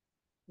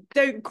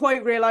don't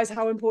quite realize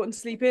how important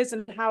sleep is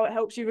and how it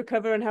helps you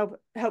recover and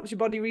helps your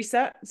body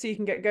reset so you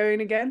can get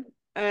going again.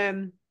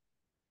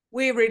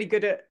 We're really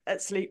good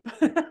at sleep.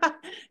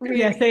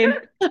 Yeah, same.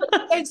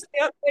 Don't stay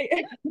up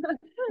late.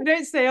 We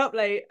don't stay up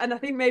late, and I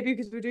think maybe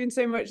because we're doing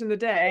so much in the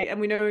day and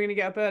we know we're going to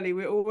get up early,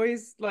 we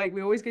always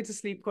go to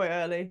sleep quite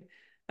early.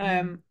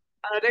 And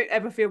I don't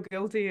ever feel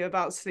guilty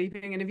about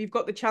sleeping, and if you've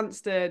got the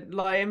chance to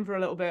lie in for a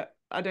little bit,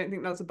 I don't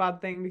think that's a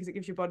bad thing, because it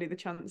gives your body the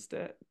chance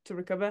to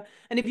recover.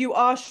 And if you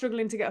are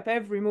struggling to get up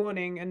every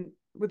morning and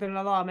with an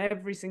alarm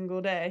every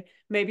single day,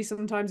 maybe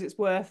sometimes it's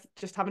worth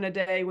just having a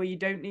day where you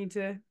don't need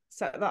to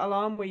set that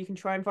alarm, where you can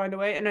try and find a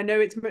way. And I know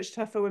it's much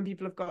tougher when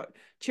people have got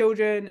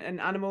children and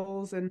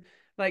animals and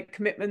like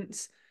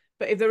commitments,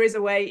 but if there is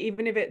a way,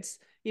 even if it's,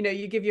 you know,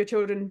 you give your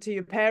children to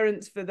your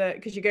parents for the,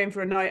 because you're going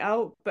for a night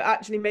out, but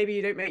actually maybe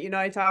you don't make your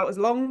night out as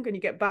long and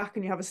you get back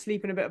and you have a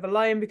sleep and a bit of a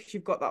lie-in because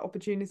you've got that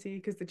opportunity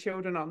because the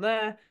children aren't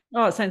there.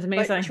 Oh, it sounds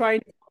amazing. Like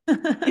trying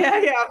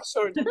yeah, I'm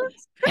sure it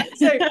does.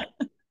 So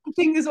I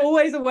think there's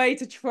always a way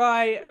to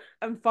try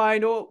and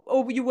find, or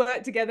you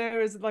work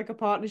together as like a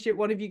partnership.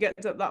 One of you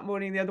gets up that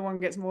morning, the other one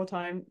gets more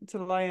time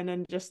to lie in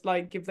and just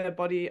like give their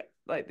body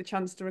like the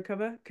chance to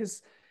recover,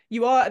 because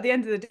you are, at the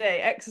end of the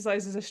day,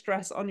 exercise is a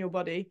stress on your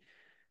body,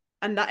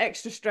 and that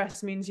extra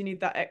stress means you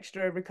need that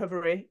extra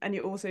recovery, and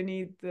you also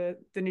need the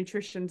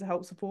nutrition to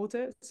help support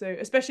it. So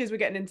especially as we're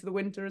getting into the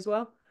winter as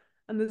well,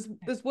 and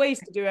there's ways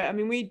to do it. I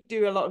mean, we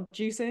do a lot of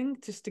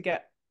juicing just to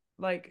get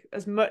like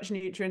as much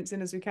nutrients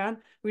in as we can.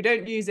 We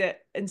don't use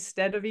it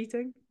instead of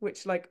eating,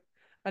 which like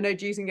I know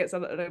juicing gets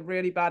a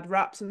really bad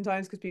rap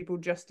sometimes because people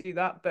just do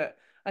that, but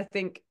I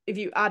think if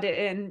you add it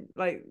in,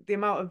 like the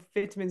amount of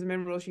vitamins and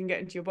minerals you can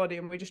get into your body,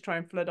 and we just try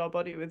and flood our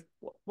body with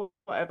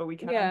whatever we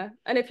can. Yeah,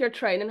 and if you're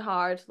training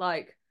hard,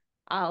 like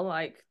I'll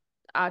like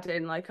add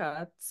in like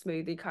a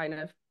smoothie kind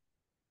of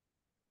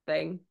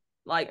thing,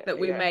 like that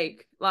we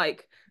make,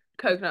 like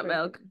coconut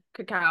milk,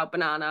 cacao,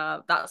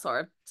 banana, that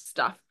sort of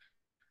stuff.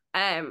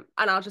 And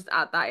I'll just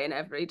add that in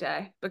every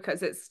day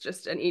because it's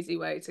just an easy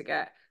way to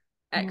get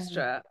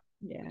extra.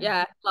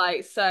 Yeah,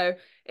 like so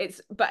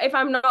it's, but if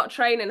I'm not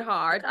training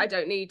hard, I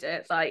don't need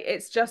it. Like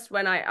it's just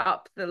when I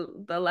up the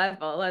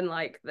level, and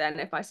like then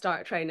if I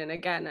start training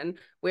again and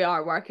we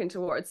are working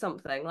towards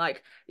something,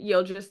 like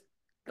you'll just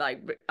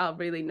like I'll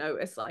really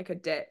notice like a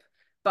dip.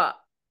 But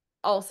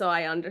also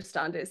I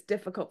understand it's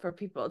difficult for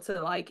people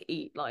to like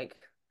eat like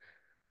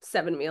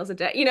 7 meals a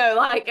day, you know,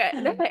 like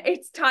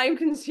it's time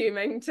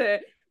consuming to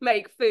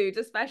make food,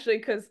 especially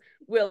because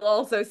we'll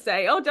also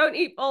say, oh, don't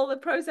eat all the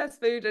processed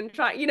food and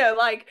try, you know,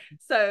 like,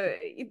 so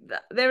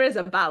there is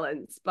a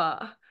balance,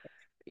 but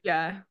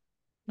yeah.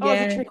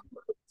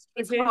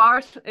 It's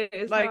hard. It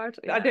is like hard.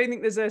 I don't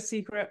think there's a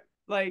secret,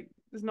 like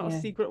there's not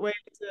a secret way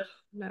to,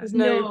 there's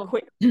no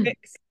quick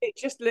fix. It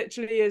just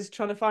literally is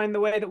trying to find the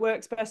way that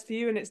works best for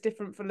you, and it's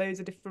different for loads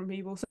of different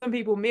people. Some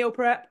people meal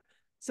prep,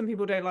 some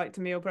people don't like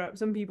to meal prep,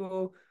 some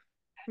people,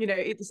 you know,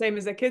 eat the same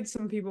as their kids,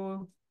 some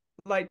people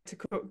like to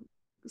cook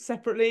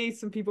separately,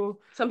 some people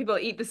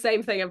eat the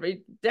same thing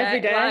every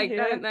day, like,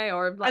 don't they,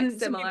 or like and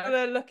similar. some people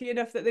are lucky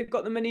enough that they've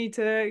got the money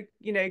to,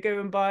 you know, go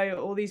and buy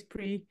all these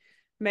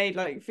pre-made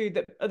like food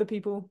that other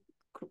people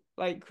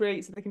like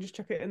create, so they can just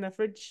chuck it in their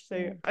fridge. So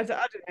I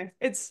don't know,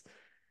 it's,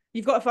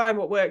 you've got to find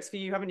what works for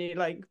you, haven't you,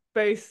 like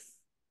both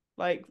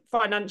like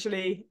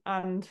financially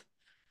and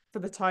for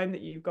the time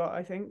that you've got,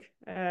 I think.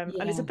 And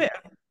it's a bit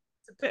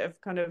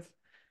of kind of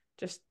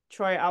just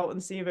try it out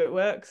and see if it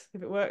works.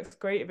 If it works,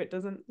 great. If it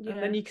doesn't,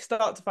 and then you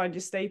start to find your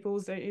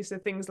staples, don't you? So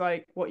things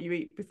like what you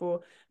eat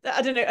before.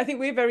 I don't know, I think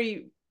we're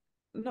very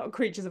not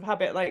creatures of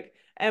habit. Like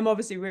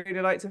obviously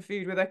really likes her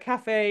food with her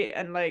cafe,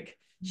 and like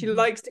she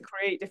likes to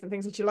create different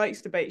things, and she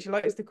likes to bake, she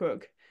likes to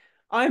cook.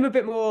 I'm a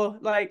bit more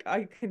like,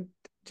 I can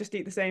just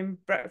eat the same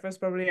breakfast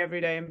probably every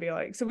day and be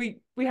like, so we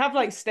have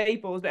like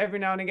staples, but every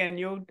now and again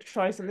you'll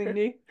try something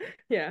new.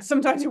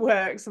 Sometimes it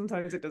works,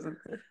 sometimes it doesn't,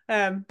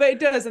 but it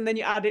does, and then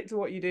you add it to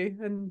what you do.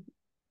 And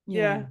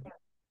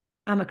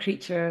I'm a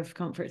creature of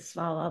comfort as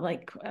well.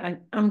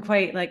 I'm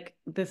quite like,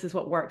 this is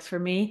what works for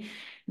me.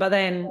 But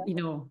then, you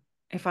know,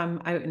 if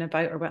I'm out and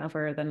about or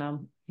whatever, then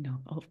I'll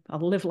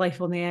live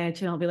life on the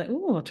edge and I'll be like,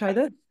 oh, I'll try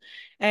this.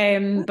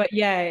 But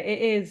yeah,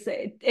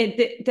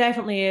 it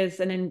definitely is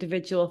an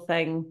individual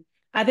thing.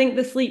 I think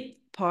the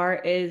sleep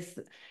part is,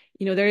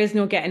 there is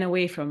no getting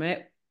away from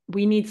it.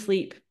 We need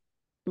sleep,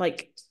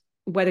 like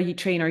whether you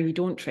train or you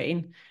don't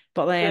train.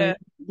 But then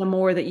the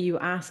more that you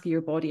ask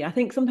your body, I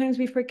think sometimes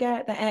we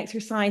forget that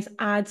exercise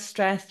adds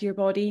stress to your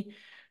body.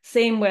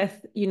 Same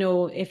with,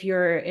 if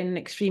you're in an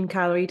extreme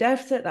calorie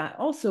deficit, that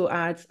also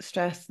adds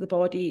stress to the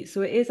body.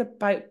 So it is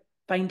about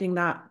finding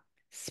that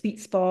sweet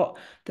spot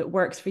that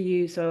works for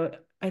you. So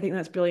I think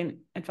that's brilliant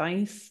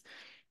advice.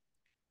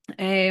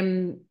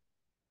 Okay,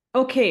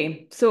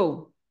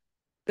 so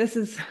this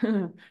is, this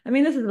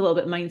is a little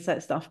bit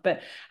mindset stuff,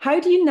 but how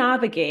do you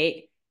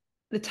navigate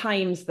the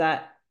times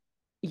that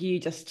you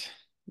just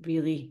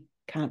really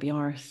can't be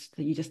arsed,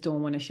 that you just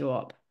don't want to show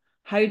up?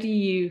 How do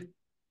you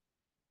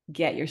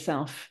get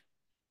yourself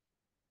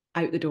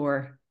out the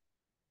door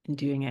and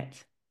doing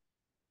it?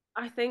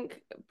 I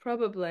think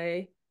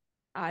probably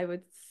I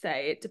would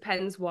say it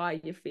depends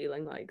why you're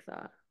feeling like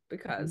that.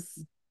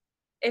 Because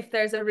if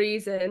there's a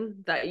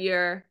reason that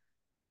you're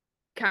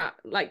can't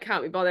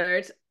be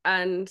bothered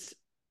and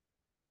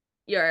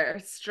you're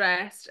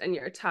stressed and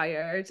you're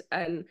tired,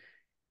 and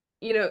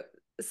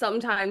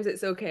sometimes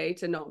it's okay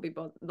to not be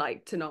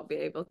to not be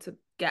able to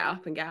get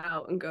up and get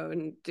out and go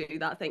and do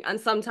that thing. And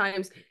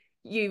sometimes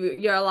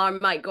your alarm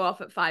might go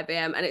off at 5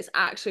 a.m. and it's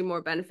actually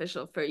more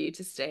beneficial for you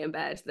to stay in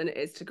bed than it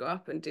is to go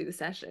up and do the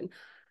session.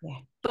 Yeah.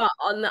 But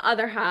on the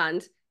other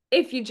hand,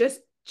 if you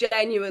just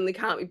genuinely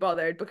can't be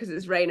bothered because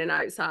it's raining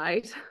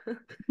outside,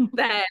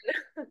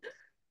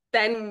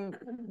 then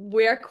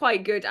we're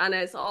quite good. And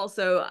it's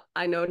also,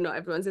 I know not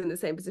everyone's in the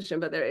same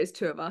position, but there is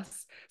two of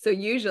us. So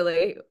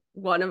usually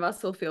one of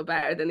us will feel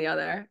better than the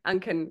other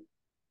and can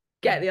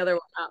get the other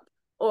one up,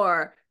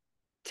 or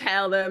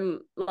tell them,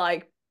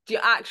 like, do you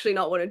actually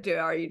not want to do it,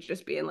 or are you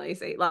just being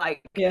lazy?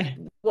 Like,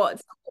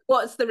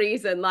 what's the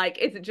reason? Like,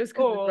 is it just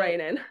because it's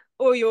raining?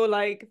 Or you're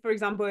like, for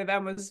example, if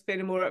Em was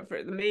feeling more up for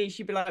it than me,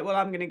 she'd be like, well,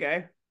 I'm gonna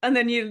go. And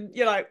then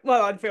you're like,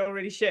 well, I'd feel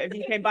really shit if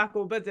you came back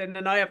all buzzing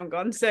and I haven't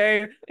gone,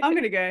 so I'm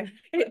gonna go.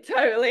 It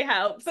totally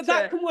helps. But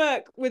that can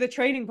work with a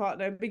training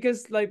partner,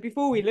 because like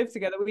before we lived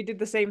together, we did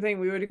the same thing.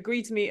 We would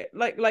agree to meet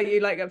like you,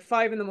 like at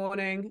 5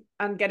 a.m.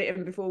 and get it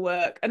in before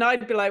work. And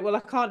I'd be like, well, I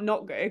can't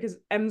not go because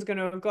Em's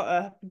gonna have got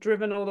her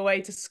driven all the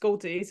way to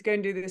Sculty to go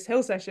and do this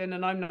hill session,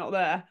 and I'm not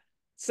there.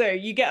 So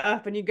you get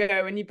up and you go,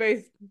 and you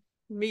both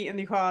meet in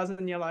the cars,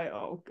 and you're like,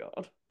 oh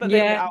God. But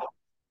then you're out.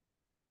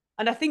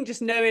 And I think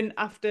just knowing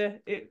after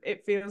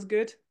it feels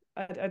good.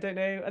 I don't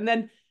know. And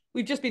then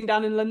we've just been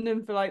down in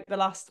London for like the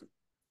last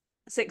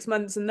 6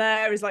 months, and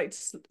there is like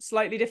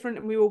slightly different.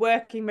 And we were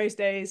working most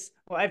days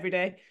or every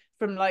day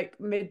from like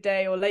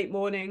midday or late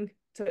morning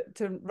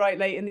to right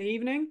late in the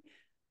evening.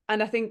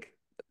 And I think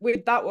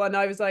with that one,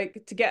 I was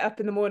like, to get up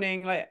in the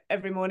morning, like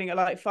every morning at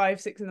like 5,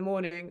 6 in the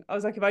morning, I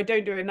was like, if I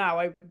don't do it now,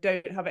 I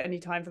don't have any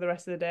time for the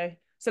rest of the day.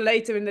 So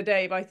later in the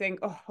day, if I think,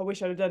 oh, I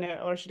wish I'd have done it,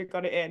 or I should have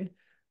got it in,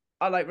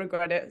 I like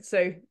regret it.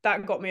 So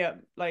that got me up,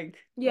 like,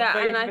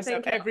 and I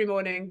think every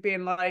morning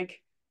being like,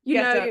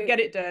 get up, get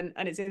it done,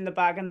 and it's in the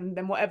bag, and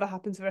then whatever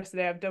happens the rest of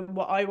the day, I've done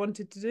what I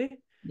wanted to do.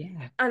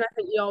 Yeah. And I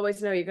think you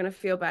always know you're going to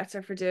feel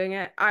better for doing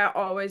it. I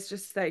always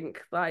just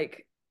think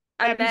like,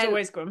 and Em's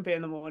always grumpy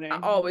in the morning.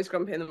 Always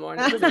grumpy in the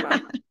morning. It doesn't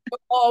matter.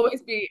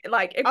 Always be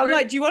like, if I'm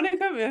like, do you want to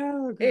come?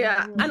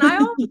 Yeah, and I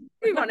always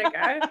want to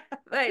go.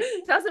 Like,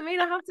 doesn't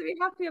mean I have to be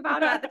happy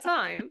about it at the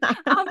time.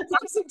 I'll have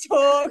some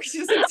talk.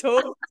 She doesn't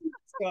talk.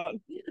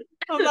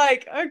 I'm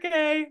like,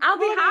 okay. I'll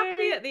be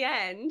happy at the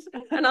end,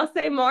 and I'll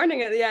say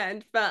morning at the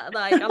end, but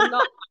like I'm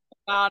not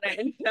about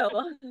it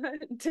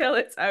until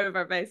it's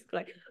over,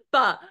 basically.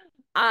 But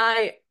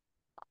I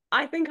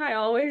think I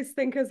always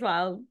think as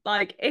well,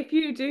 like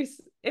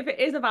if it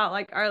is about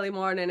like early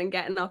morning and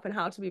getting up and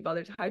how to be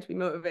bothered, how to be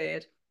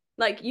motivated,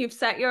 like you've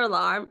set your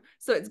alarm,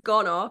 so it's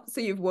gone off,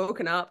 so you've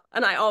woken up.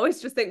 And I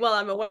always just think, well,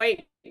 I'm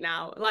awake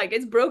now. Like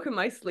it's broken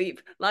my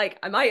sleep. Like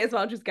I might as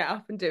well just get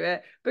up and do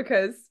it,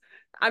 because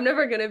I'm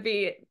never going to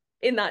be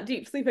in that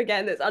deep sleep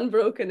again that's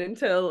unbroken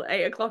until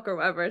 8 o'clock or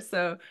whatever.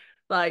 So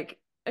like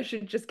I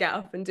should just get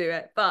up and do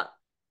it. But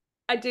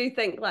I do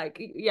think like,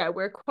 yeah,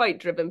 we're quite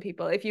driven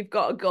people. If you've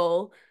got a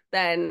goal,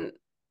 then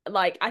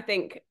like I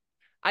think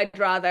I'd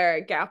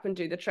rather get up and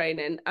do the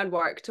training and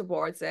work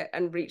towards it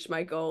and reach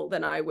my goal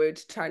than I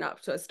would turn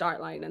up to a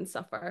start line and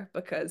suffer,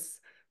 because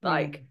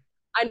like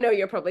I know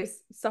you're probably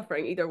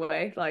suffering either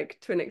way, like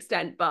to an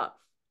extent, but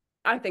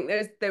I think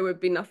there would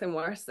be nothing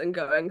worse than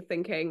going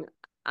thinking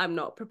I'm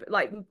not prepared.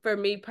 Like for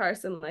me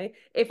personally,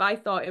 if I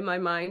thought in my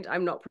mind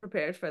I'm not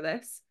prepared for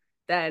this,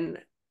 then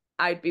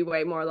I'd be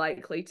way more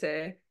likely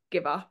to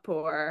give up,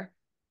 or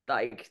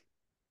like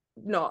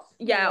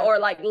or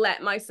like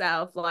let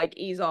myself like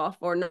ease off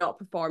or not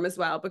perform as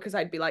well, because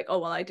I'd be like, oh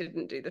well, I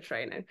didn't do the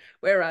training.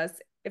 Whereas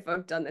if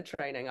I've done the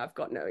training, I've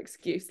got no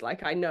excuse.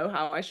 Like I know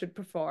how I should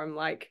perform.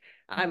 Like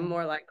I'm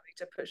more likely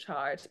to push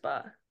hard.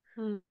 But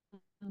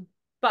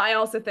But I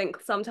also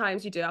think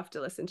sometimes you do have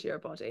to listen to your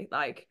body.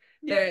 Like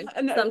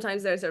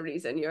sometimes there's a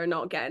reason you're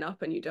not getting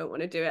up and you don't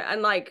want to do it.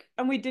 And like,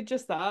 and we did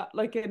just that.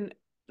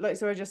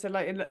 So I just said,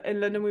 like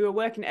in London, we were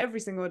working every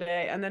single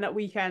day, and then at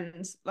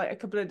weekends, like a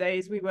couple of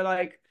days, we were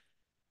like,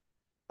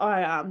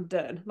 I am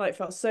done. Like,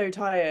 felt so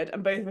tired,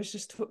 and both of us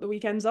just took the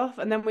weekends off.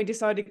 And then we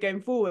decided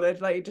going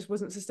forward, like, it just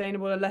wasn't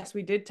sustainable unless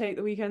we did take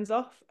the weekends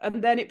off.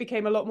 And then it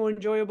became a lot more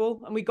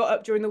enjoyable. And we got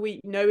up during the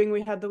week knowing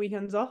we had the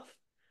weekends off.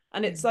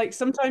 And it's like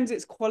sometimes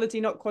it's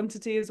quality, not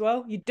quantity as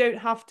well. You don't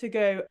have to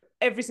go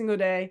every single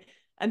day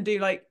and do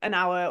like an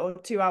hour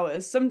or 2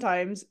 hours.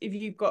 Sometimes if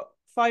you've got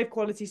 5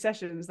 quality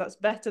sessions, that's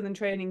better than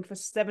training for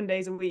 7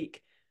 days a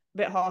week, a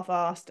bit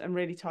half-assed and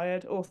really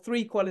tired, or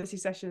 3 quality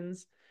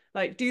sessions.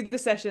 Like, do the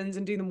sessions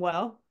and do them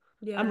well,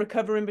 and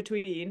recover in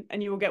between,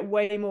 and you will get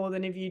way more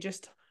than if you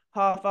just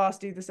half-ass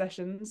do the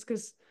sessions,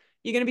 because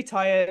you're going to be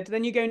tired.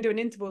 Then you go and do an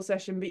interval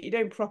session, but you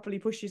don't properly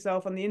push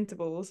yourself on the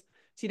intervals,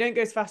 so you don't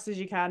go as fast as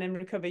you can and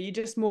recover. You're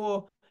just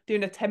more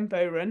doing a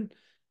tempo run,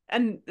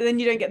 and then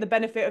you don't get the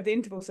benefit of the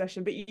interval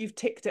session, but you've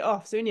ticked it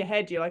off. So in your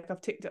head, you're like,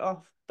 I've ticked it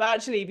off. But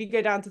actually, if you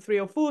go down to 3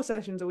 or 4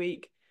 sessions a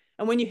week,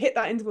 and when you hit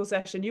that interval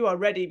session, you are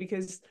ready,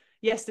 because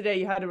yesterday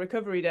you had a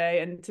recovery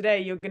day, and today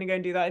you're going to go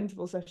and do that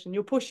interval session.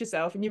 You'll push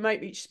yourself, and you might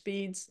reach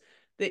speeds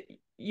that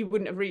you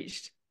wouldn't have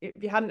reached if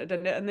you hadn't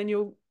done it, and then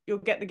you'll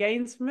get the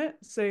gains from it.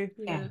 So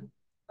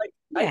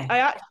I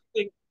actually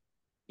think,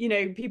 you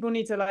know, people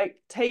need to like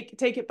take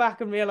it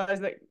back and realize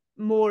that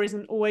more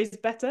isn't always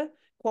better.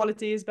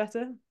 Quality is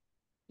better.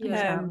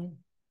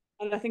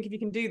 And I think if you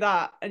can do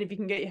that, and if you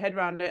can get your head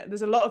around it,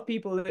 there's a lot of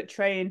people that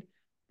train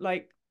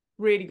like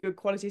really good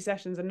quality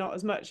sessions and not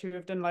as much, who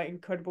have done like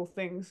incredible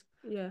things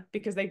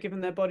because they've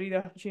given their body the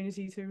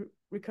opportunity to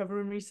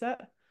recover and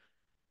reset.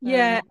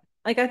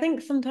 Like I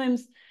think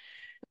sometimes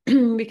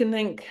we can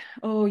think,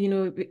 oh, you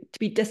know, to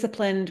be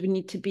disciplined,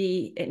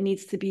 it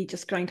needs to be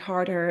just grind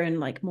harder and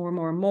like more and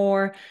more and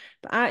more.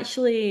 But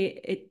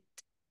actually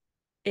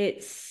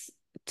it's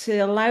to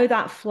allow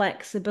that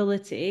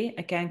flexibility,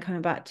 again,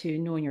 coming back to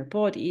knowing your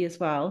body as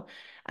well,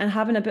 and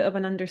having a bit of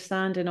an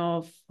understanding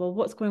of, well,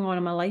 what's going on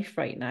in my life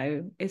right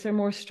now? Is there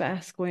more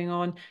stress going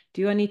on?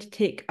 Do I need to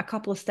take a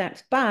couple of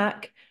steps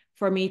back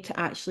for me to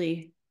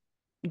actually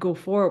go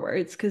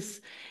forwards?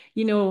 Because,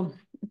 you know,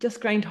 just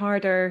grind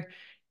harder,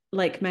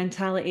 like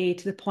mentality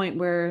to the point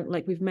where,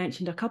 like we've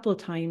mentioned a couple of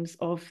times,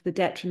 of the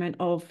detriment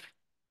of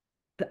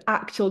the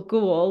actual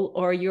goal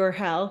or your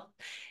health,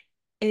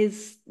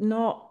 is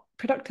not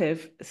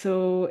productive.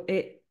 So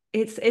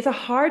it's a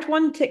hard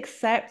one to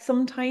accept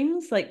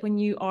sometimes, like when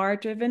you are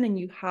driven and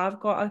you have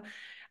got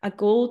a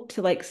goal,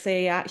 to like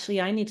say, actually,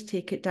 I need to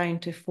take it down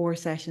to 4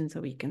 sessions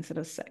a week instead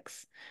of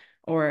 6,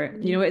 or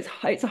you know,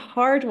 it's a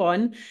hard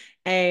one,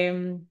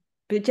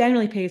 but it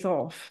generally pays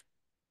off.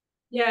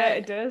 Yeah,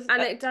 it does.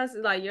 And it does,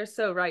 like, you're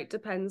so right,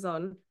 depends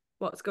on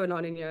what's going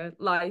on in your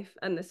life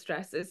and the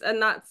stresses.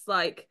 And that's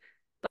like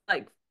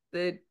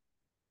the,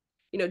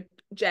 you know,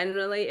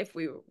 generally if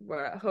we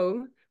were at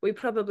home, we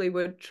probably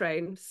would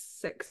train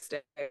 6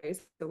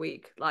 days a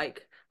week,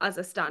 like as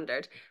a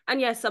standard.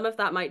 And yes, some of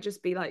that might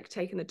just be like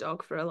taking the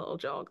dog for a little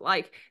jog,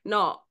 like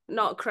not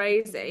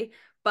crazy.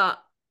 But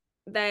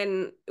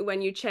then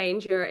when you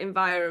change your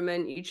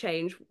environment, you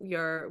change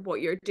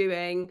what you're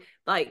doing,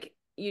 like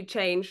you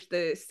change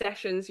the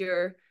sessions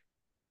you're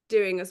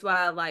doing as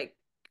well, like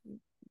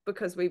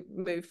because we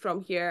moved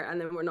from here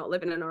and then we're not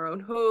living in our own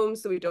home,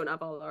 so we don't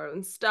have all our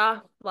own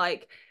stuff,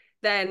 like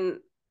then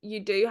you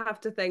do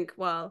have to think,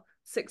 well,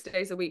 6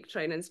 days a week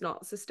training is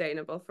not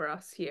sustainable for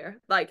us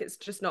here, like it's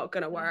just not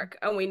going to work,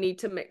 and we need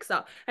to mix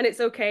up. And it's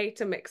okay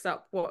to mix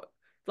up what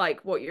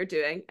you're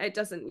doing.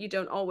 You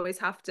don't always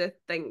have to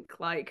think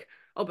like,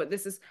 oh, but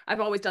I've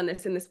always done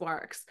this and this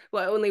works.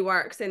 Well, it only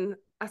works in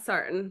a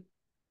certain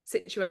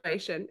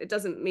situation. It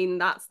doesn't mean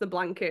that's the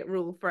blanket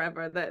rule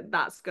forever,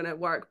 that's going to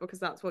work because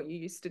that's what you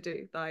used to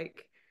do.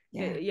 Like,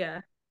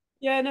 yeah.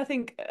 And I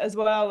think as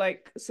well,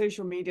 like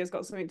social media's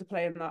got something to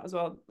play in that as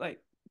well, like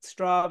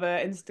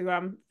Strava,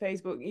 Instagram,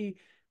 Facebook.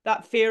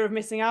 That fear of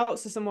missing out.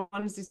 So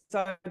someone's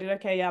decided,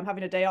 okay, yeah, I'm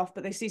having a day off,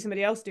 but they see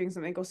somebody else doing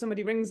something, or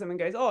somebody rings them and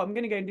goes, oh, I'm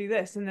going to go and do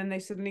this, and then they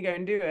suddenly go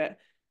and do it,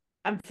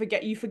 and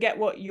you forget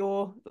what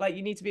you're like.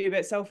 You need to be a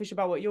bit selfish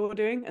about what you're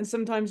doing, and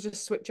sometimes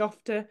just switch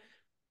off to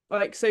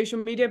like social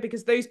media,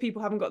 because those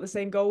people haven't got the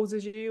same goals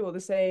as you, or the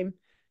same,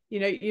 you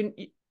know,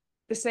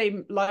 the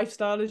same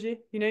lifestyle as you.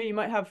 You know, you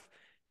might have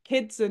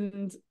kids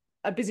and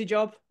a busy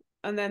job,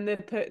 and then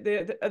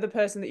the other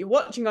person that you're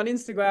watching on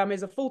Instagram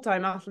is a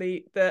full-time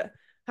athlete that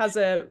has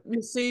a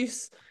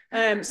masseuse,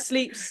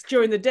 sleeps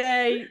during the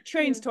day,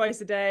 trains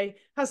twice a day,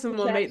 has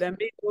someone make their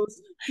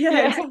meals.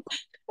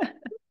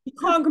 You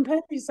can't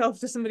compare yourself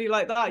to somebody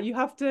like that. You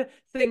have to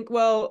think,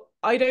 well,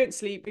 I don't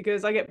sleep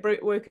because I get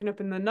woken up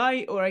in the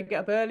night, or I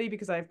get up early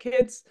because I have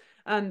kids,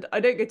 and I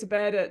don't go to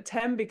bed at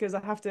 10 because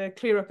I have to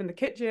clear up in the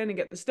kitchen and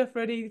get the stuff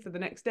ready for the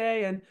next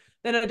day, and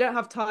then I don't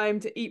have time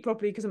to eat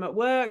properly because I'm at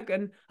work,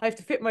 and I have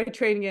to fit my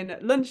training in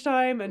at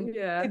lunchtime.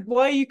 And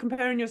why are you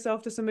comparing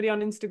yourself to somebody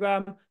on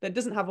Instagram that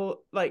doesn't have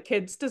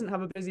kids, doesn't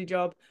have a busy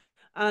job,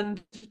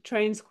 and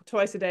trains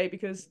twice a day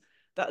because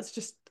that's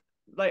just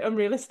like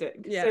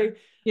unrealistic. Yeah. So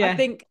Yeah. I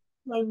think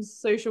sometimes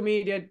social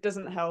media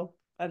doesn't help,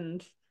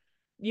 and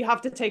you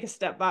have to take a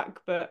step back,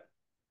 but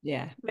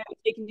Yeah. maybe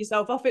taking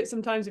yourself off it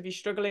sometimes if you're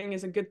struggling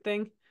is a good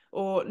thing,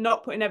 or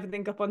not putting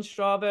everything up on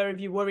Strava if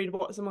you're worried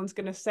what someone's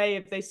going to say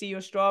if they see your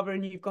Strava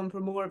and you've gone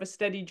for more of a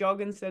steady jog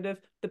instead of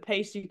the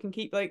pace you can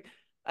keep. Like,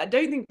 I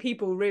don't think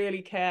people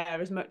really care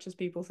as much as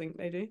people think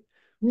they do.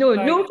 No,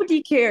 Like,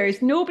 nobody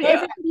cares. Nobody, uh,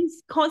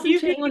 everybody's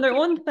concentrating on their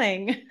own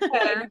thing.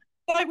 Yeah.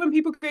 like when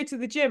people go to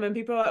the gym and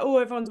people are like, oh,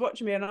 everyone's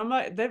watching me, and I'm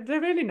like, they're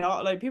really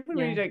not. Like, people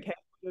really Yeah. don't care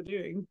what you're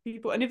doing.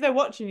 People, and if they're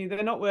watching you,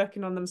 they're not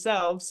working on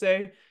themselves.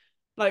 So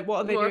like, what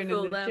are they More doing in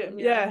fool the them, gym?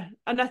 yeah.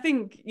 And I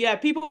think,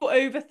 people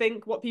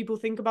overthink what people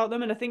think about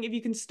them, and I think if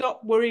you can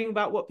stop worrying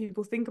about what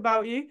people think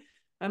about you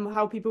and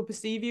how people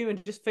perceive you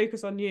and just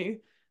focus on you,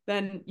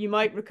 then you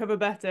might recover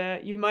better.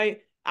 You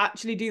might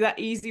actually do that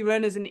easy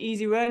run as an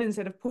easy run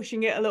instead of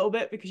pushing it a little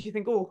bit because you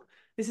think, oh,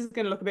 this is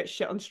going to look a bit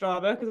shit on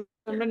Strava because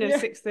I'm running a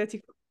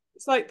 6:30.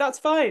 It's like, that's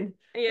fine.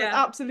 That's Yeah.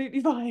 absolutely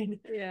fine.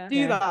 Yeah.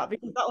 Do that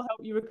because that'll help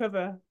you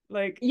recover.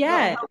 Like, that'll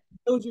Yeah. help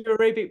build your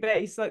aerobic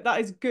base. Like,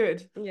 that is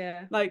good.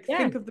 Yeah. Like, Yeah.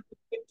 think of the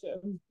big picture.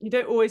 You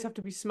don't always have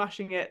to be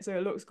smashing it so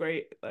it looks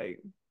great. Like,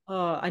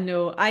 Oh, I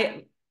know.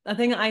 I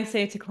think I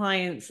say to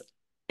clients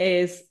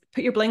is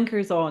put your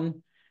blinkers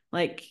on,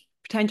 like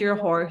pretend you're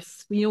a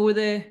horse. You know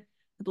the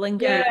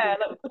blinkers. yeah,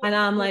 like, And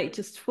I'm like,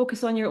 just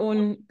focus on your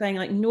own thing.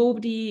 Like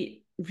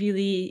nobody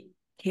really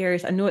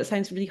cares. I know it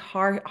sounds really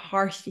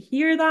harsh to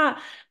hear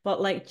that,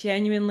 but like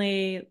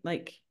genuinely,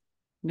 like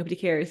nobody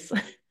cares.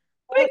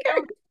 Nobody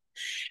cares.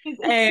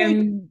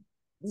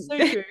 it's so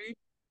true.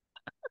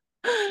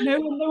 No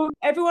one,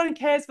 everyone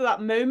cares for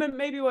that moment,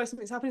 maybe why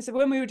something's happening. So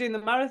when we were doing the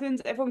marathons,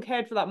 everyone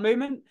cared for that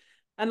moment.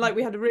 And like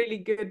we had a really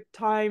good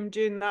time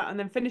doing that and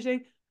then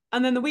finishing.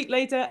 And then the week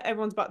later,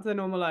 everyone's back to their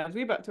normal lives.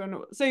 We're back to our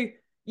normal. So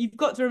you've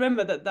got to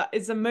remember that that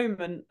is a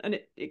moment and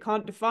it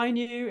can't define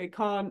you. It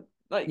can't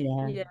like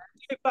Yeah.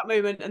 that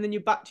moment and then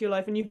you're back to your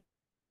life and you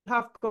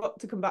have got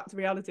to come back to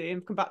reality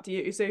and come back to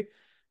you. So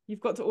you've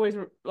got to always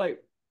like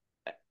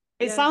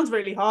it sounds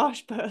really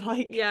harsh, but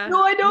like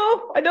No, I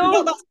know. you're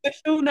not that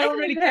special. No one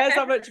really cares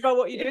that much about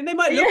what you're doing. They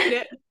might look at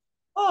it.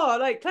 Oh,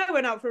 like Claire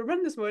went out for a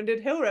run this morning,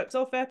 did hill reps,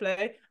 all fair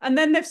play, and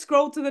then they've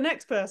scrolled to the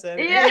next person.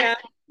 Yeah.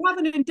 You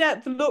haven't in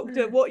depth looked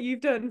at what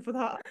you've done for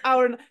that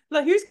hour and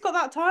like who's got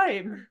that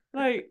time?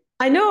 Like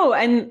I know,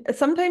 and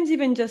sometimes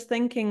even just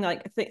thinking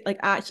like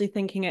actually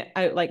thinking it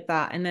out like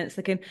that, and then it's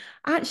thinking,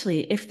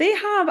 actually, if they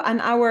have an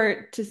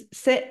hour to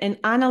sit and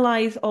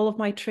analyze all of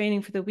my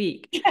training for the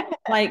week,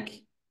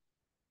 like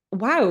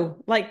wow,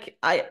 like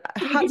I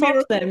hats off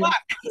to them.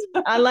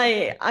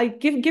 I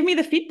give me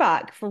the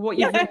feedback for what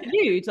you've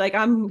reviewed. Like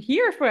I'm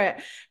here for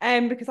it.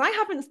 Because I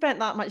haven't spent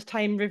that much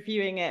time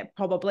reviewing it,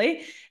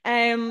 probably.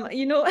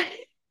 You know,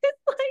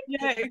 it's like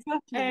yeah,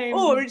 exactly.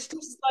 Or it's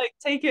just like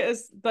take it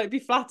as like be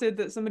flattered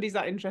that somebody's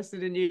that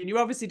interested in you and you're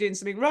obviously doing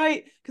something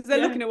right because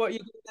they're looking at what you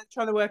do, they're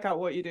trying to work out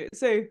what you do.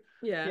 So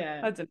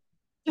yeah. I don't know.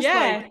 Just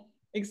like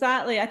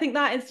exactly. I think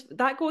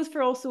that goes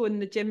for also in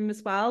the gym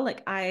as well.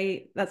 Like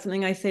that's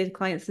something I say to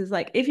clients is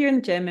like if you're in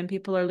the gym and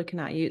people are looking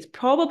at you, it's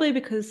probably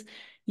because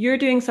you're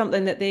doing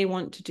something that they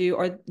want to do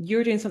or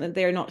you're doing something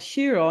they're not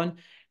sure on.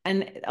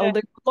 And there's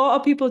a lot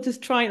of people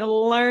just trying to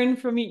learn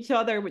from each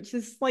other, which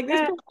is like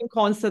there's pros and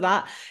cons to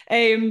that.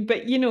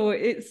 But you know,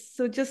 it's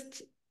so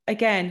just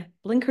again,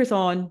 blinkers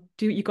on,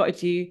 do what you got to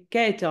do,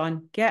 get it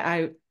done, get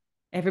out.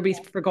 Everybody's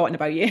forgotten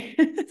about you.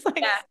 It's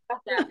like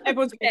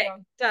everyone's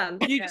done.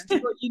 You just do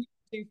what you need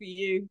to do for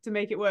you to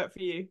make it work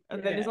for you.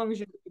 And then Yeah. as long as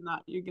you're doing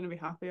that, you're gonna be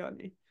happy,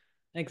 aren't you?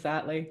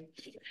 Exactly.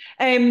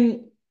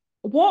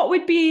 What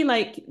would be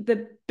like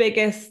the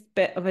biggest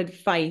bit of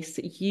advice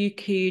that you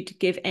could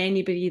give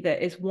anybody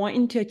that is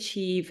wanting to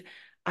achieve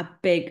a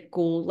big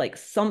goal, like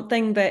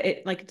something that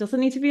it like doesn't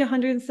need to be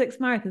 106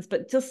 marathons,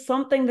 but just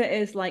something that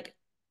is like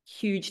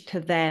huge to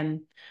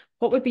them?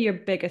 What would be your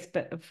biggest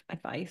bit of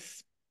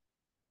advice?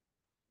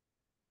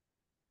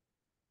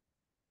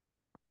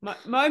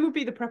 Mine would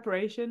be the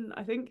preparation,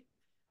 I think.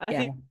 I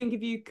Yeah. think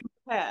if you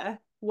compare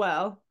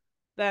well,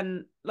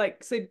 then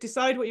like so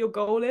decide what your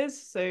goal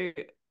is. So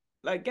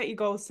like get your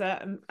goal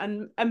set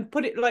and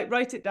put it like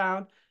write it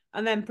down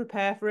and then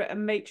prepare for it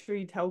and make sure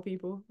you tell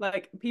people.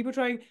 Like people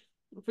trying,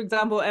 for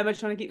example, Emma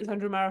trying to keep this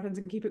 100 marathons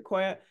and keep it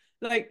quiet.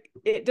 Like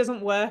it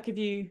doesn't work if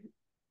you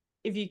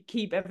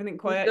keep everything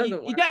quiet.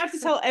 You don't have to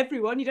tell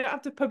everyone, you don't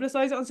have to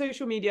publicize it on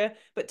social media,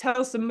 but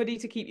tell somebody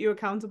to keep you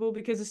accountable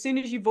because as soon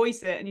as you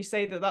voice it and you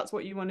say that that's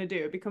what you want to do,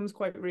 it becomes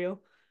quite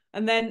real.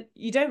 And then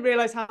you don't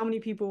realize how many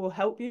people will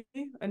help you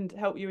and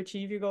help you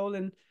achieve your goal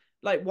and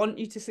like want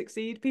you to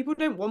succeed. People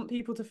don't want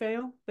people to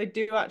fail. They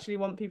do actually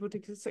want people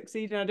to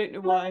succeed. And I don't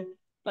know why.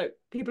 Like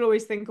people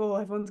always think, oh,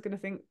 everyone's going to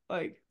think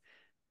like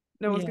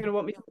no one's going to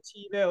want me to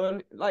achieve it,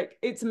 or like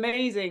it's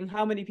amazing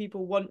how many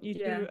people want you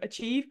to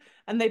achieve.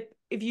 And they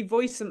if you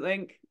voice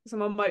something,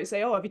 someone might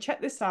say, oh, have you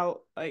checked this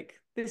out, like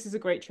this is a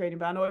great training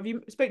plan, or have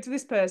you spoke to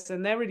this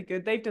person, they're really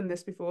good, they've done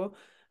this before,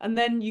 and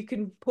then you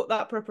can put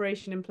that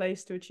preparation in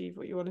place to achieve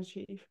what you want to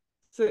achieve.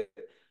 So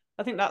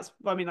I think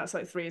that's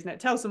like 3, isn't it?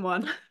 Tell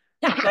someone,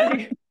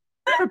 like,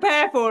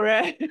 prepare for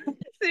it.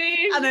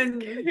 See, and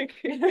then send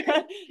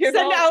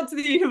it out to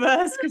the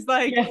universe, because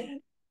like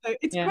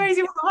it's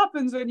crazy what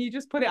happens when you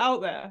just put it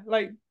out there,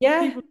 like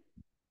people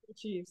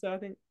achieve. So I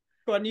think,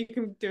 go on, you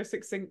can do a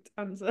succinct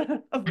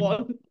answer of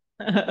one.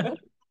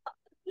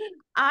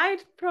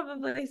 I'd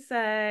probably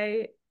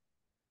say,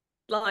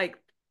 like,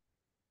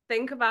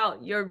 think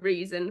about your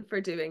reason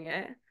for doing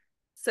it,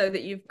 so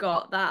that you've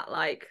got that,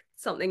 like,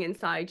 something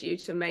inside you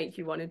to make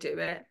you want to do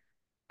it.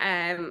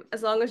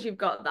 As long as you've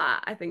got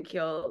that, I think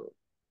you'll,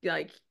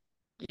 like,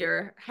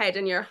 your head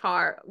and your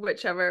heart,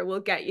 whichever, will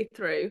get you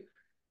through.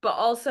 But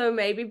also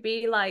maybe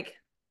be like,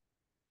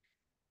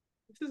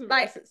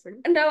 like,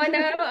 no, I know.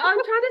 I'm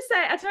trying to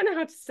say, I don't know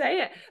how to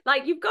say it.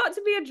 Like, you've got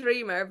to be a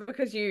dreamer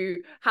because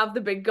you have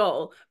the big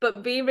goal,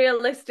 but be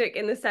realistic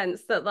in the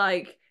sense that,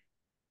 like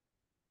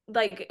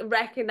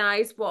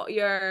recognize what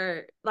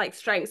your, like,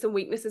 strengths and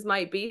weaknesses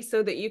might be,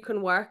 so that you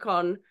can work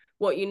on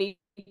what you need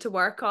to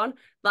work on.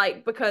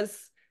 Like,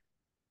 because,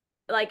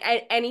 like,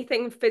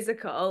 anything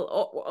physical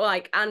or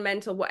like, and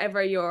mental,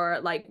 whatever your,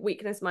 like,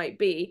 weakness might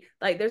be,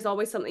 like, there's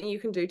always something you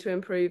can do to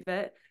improve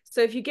it.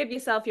 So if you give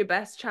yourself your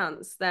best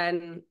chance,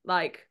 then,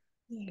 like,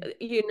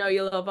 you know,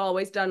 you'll have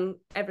always done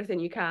everything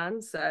you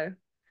can. So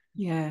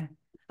yeah,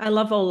 I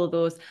love all of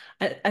those.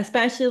 I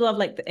especially love,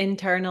 like, the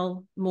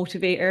internal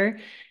motivator,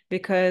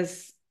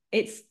 because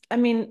I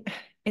mean,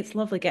 it's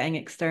lovely getting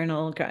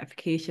external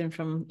gratification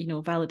from,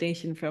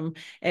 validation from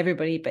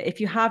everybody. But if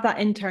you have that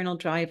internal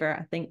driver,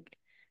 I think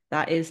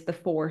that is the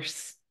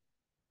force,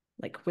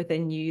 like,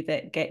 within you,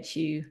 that gets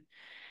you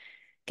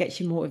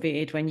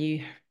motivated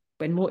when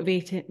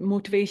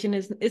motivation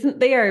isn't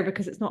there,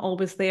 because it's not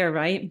always there,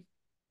 right?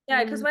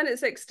 yeah, because when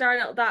it's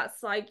external,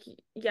 that's like,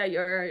 yeah,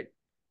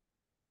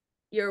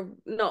 you're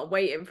not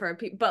waiting for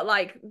people, but,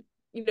 like,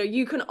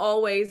 you can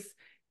always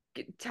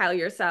tell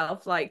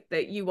yourself, like,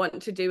 that you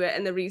want to do it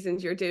and the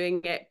reasons you're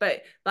doing it,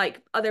 but,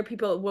 like, other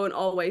people won't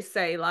always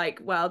say, like,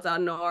 well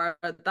done, or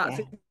that's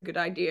a good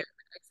idea,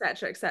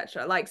 etc.,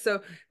 etc. Like,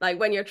 so, like,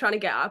 when you're trying to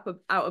get up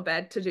out of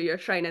bed to do your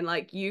training,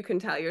 like, you can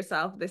tell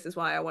yourself, this is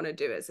why I want to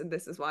do it, so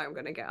this is why I'm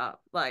going to get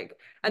up, like,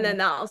 and then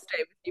that'll stay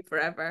with you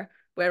forever.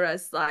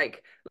 Whereas,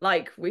 like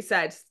we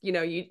said,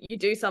 you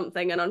do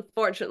something, and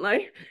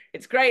unfortunately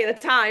it's great at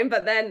the time,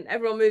 but then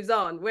everyone moves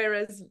on.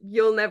 Whereas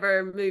you'll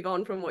never move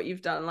on from what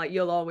you've done. Like,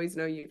 you'll always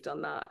know you've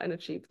done that and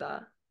achieved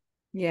that.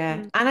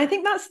 Yeah. And I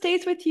think that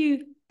stays with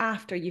you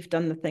after you've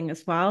done the thing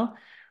as well.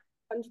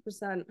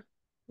 100%.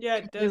 Yeah,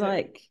 it does. You're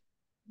like,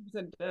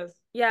 it does.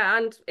 Yeah,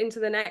 and into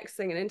the next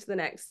thing and into the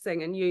next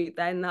thing, and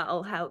then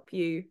that'll help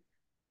you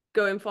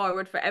going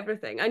forward for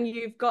everything. And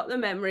you've got the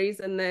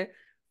memories and the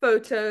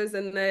photos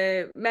and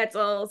the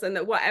medals and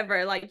the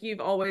whatever, like,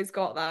 you've always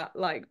got that,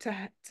 like,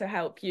 to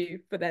help you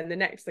for then the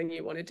next thing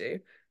you want to do.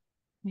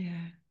 Yeah,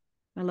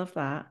 I love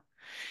that.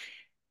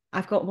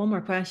 I've got one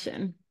more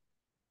question.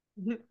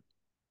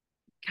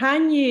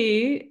 Can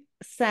you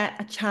set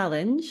a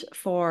challenge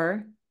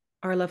for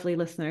our lovely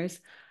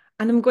listeners?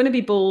 And I'm going to be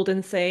bold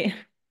and say,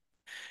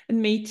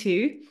 and me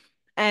too.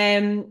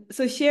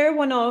 So share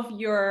one of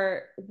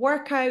your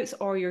workouts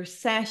or your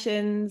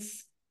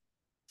sessions,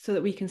 so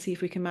that we can see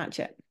if we can match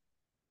it.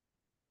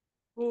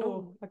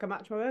 Oh, like a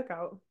match my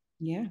workout.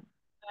 Yeah.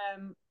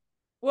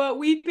 Well,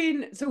 we've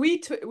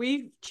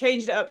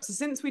changed it up. So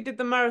since we did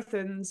the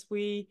marathons,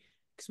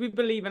 because we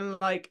believe in,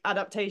 like,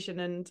 adaptation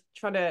and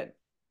trying to,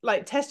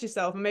 like, test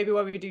yourself, and maybe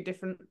when we do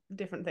different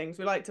things,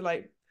 we like to,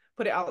 like,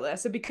 put it out there.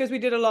 So because we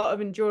did a lot of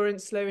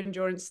endurance, slow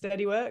endurance,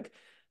 steady work,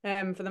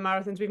 for the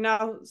marathons, we've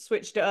now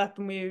switched it up,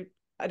 and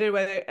I don't know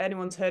whether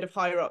anyone's heard of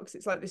Hyrox.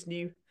 It's like this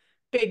new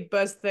big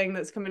buzz thing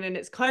that's coming in.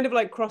 It's kind of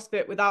like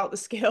CrossFit without the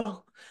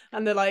skill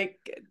and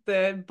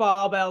the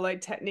barbell,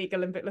 like, technique,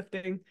 Olympic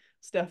lifting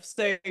stuff.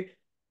 So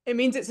it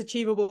means it's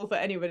achievable for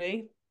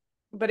anybody,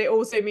 but it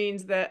also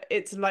means that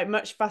it's, like,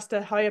 much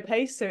faster, higher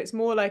pace. So it's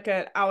more like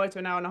an hour to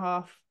an hour and a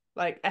half,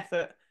 like,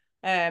 effort,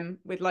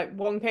 with, like,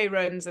 1K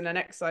runs and an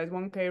exercise,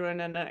 1K run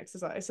and an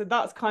exercise. So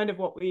that's kind of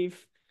what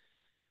we've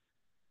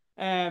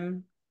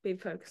been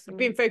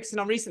focusing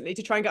on recently,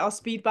 to try and get our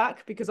speed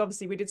back, because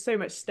obviously we did so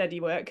much steady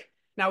work.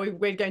 Now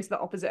we're going to the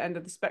opposite end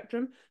of the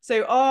spectrum.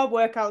 So our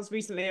workouts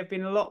recently have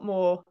been a lot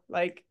more,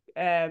 like,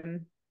 yeah.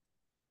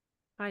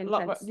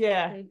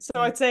 So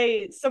I'd say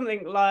it's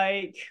something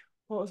like,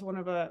 what was one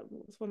of the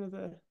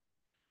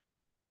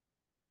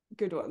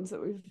good ones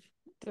that we've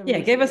done? Yeah,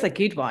 give us a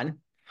good one.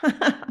 So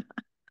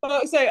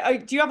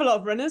do you have a lot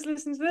of runners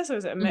listening to this, or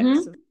is it a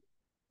mix of?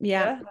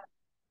 Yeah.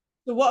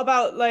 So what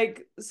about,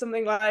 like,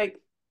 something like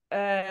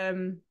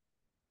an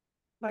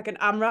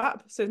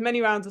AMRAP? So as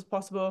many rounds as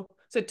possible.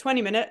 So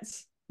 20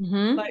 minutes.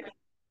 Like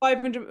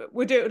 500.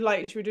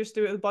 Should we just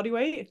do it with body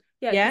weight?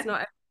 Yeah. It's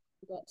not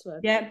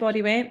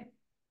body weight.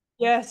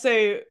 Yeah,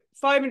 so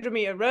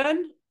 500-meter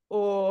run,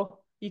 or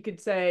you could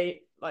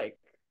say, like,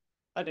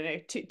 I don't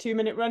know, 2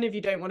 minute run if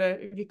you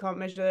can't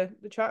measure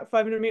the track.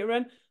 500-meter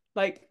run,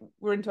 like,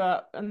 we're into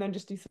that, and then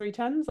just do 3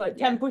 10s, like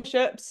 10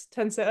 push-ups,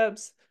 10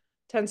 sit-ups,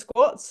 10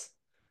 squats.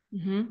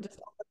 Just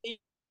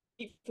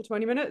for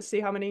 20 minutes, see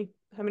how many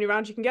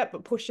rounds you can get,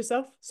 but push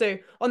yourself. So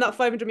on that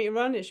 500-meter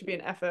run, it should be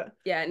an effort.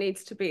 Yeah, it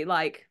needs to be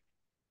like.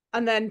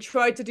 And then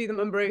try to do them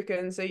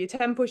unbroken. So your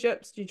 10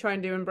 push-ups, you try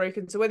and do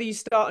unbroken. So whether you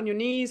start on your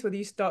knees, whether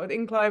you start with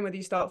incline, whether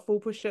you start full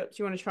push-ups,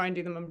 you want to try and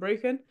do them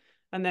unbroken.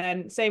 And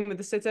then same with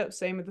the sit-ups,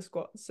 same with the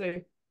squats.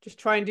 So just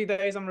try and do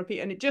those on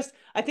repeat. And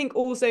I think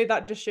also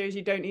that just shows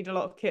you don't need a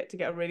lot of kit to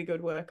get a really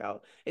good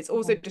workout. It's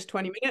also just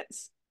 20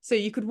 minutes. So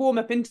you could warm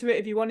up into it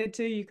if you wanted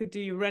to. You could do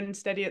your run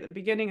steady at the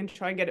beginning and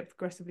try and get it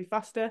progressively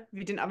faster if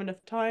you didn't have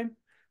enough time.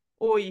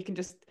 Or you can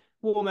just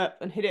warm up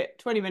and hit it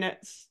 20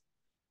 minutes,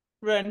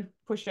 run,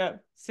 push up,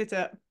 sit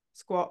up,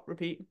 squat,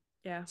 repeat.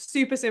 Yeah.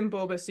 Super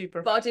simple, but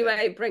super body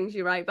weight brings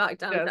you right back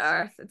down to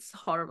earth. It's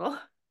horrible.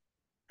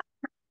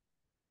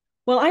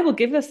 Well, I will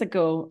give this a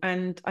go,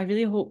 and I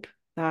really hope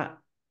that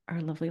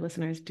our lovely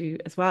listeners do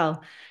as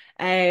well.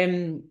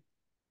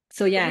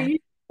 So yeah.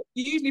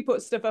 We usually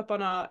put stuff up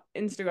on our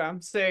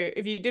Instagram. So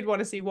if you did want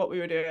to see what we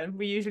were doing,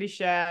 we usually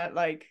share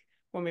like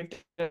when we've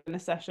done a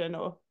session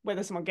or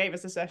whether someone gave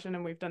us a session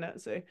and we've done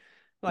it. So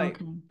like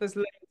there's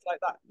links like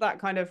that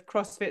kind of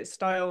CrossFit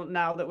style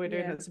now that we're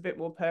doing that's a bit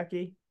more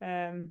perky.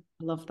 I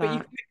love that.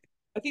 But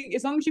I think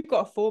as long as you've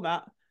got a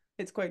format,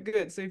 it's quite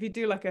good. So if you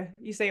do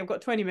you say I've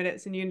got 20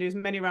 minutes and you can do as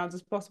many rounds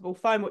as possible,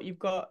 find what you've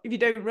got. If you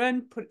don't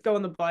run, go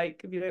on the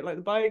bike. If you don't like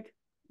the bike,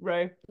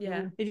 row.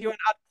 Yeah. If you want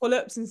to add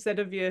pull-ups instead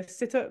of your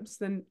sit-ups,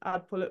 then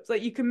add pull-ups.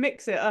 Like you can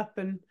mix it up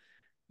and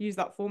use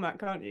that format,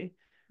 can't you?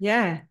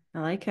 Yeah, I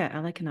like it. I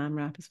like an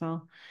AMRAP as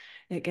well.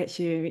 It gets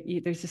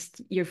you there's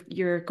just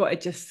you're got to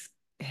just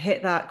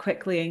hit that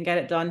quickly and get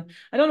it done.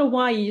 I don't know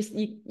why you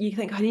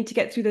think I need to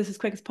get through this as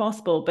quick as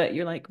possible, but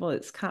you're like, well,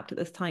 it's capped at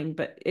this time,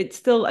 but it's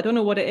still, I don't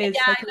know what it is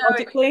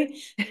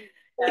psychologically.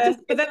 But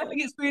then I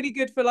think it's really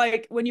good for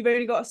like when you've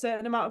only got a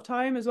certain amount of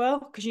time as well,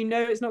 because you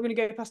know it's not going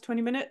to go past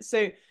 20 minutes.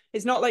 So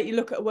it's not like you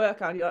look at a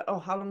workout and you're like, oh,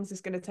 how long is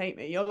this going to take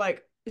me? You're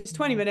like, it's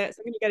 20 minutes.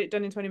 I'm going to get it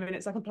done in 20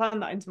 minutes. I can plan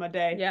that into my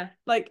day. Yeah.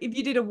 Like if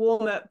you did a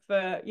warm up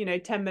for,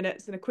 10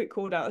 minutes and a quick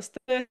cool down, it's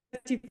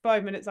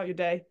 35 minutes out of your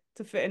day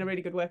to fit in a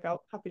really good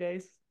workout. Happy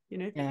days,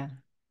 Yeah,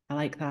 I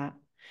like that.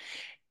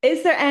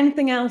 Is there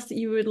anything else that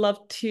you would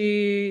love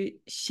to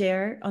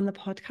share on the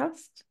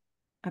podcast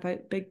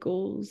about big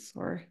goals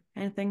or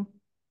anything?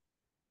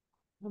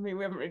 I mean,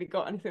 we haven't really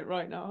got anything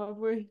right now, have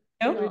we?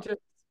 No.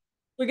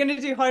 We're going to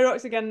do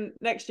HYROX again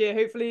next year,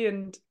 hopefully,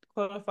 and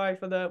qualify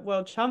for the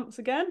World Champs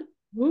again.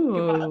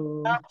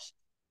 Ooh.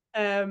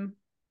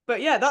 But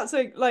yeah, that's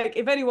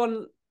if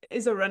anyone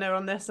is a runner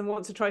on this and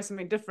wants to try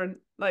something different,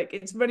 like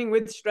it's running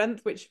with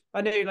strength, which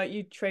I know like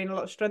you train a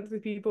lot of strength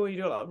with people, you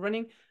do a lot of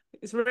running.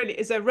 It's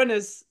a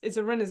runner's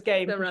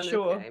game for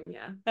sure. Game,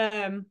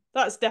 yeah.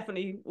 That's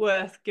definitely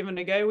worth giving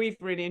a go. We've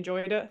really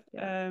enjoyed it.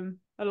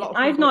 A lot of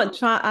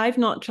I've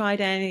not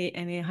tried any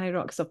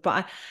HYROX stuff,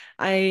 but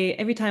I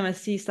every time I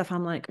see stuff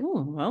I'm like,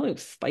 oh well,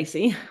 it's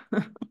spicy.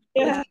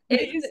 Yeah,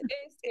 it's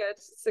good.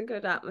 It's a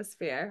good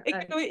atmosphere.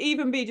 It could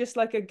even be just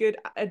like a good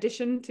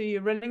addition to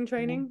your running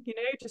training,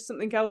 just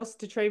something else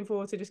to train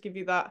for, to just give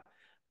you that.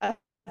 I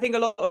think a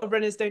lot of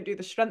runners don't do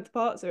the strength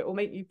part, so it will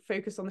make you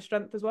focus on the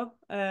strength as well.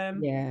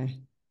 Yeah,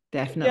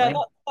 definitely. Yeah,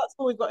 that's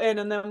all we've got in,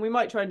 and then we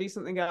might try and do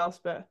something else,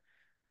 but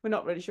we're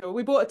not really sure.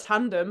 We bought a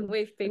tandem.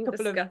 We've been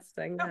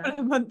discussing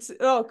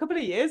a couple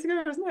of years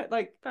ago, wasn't it?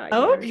 Like,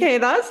 okay,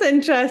 that's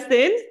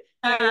interesting.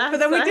 But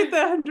then we did the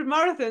 100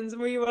 marathons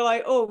and we were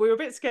like, oh, we were a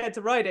bit scared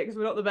to ride it because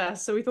we're not the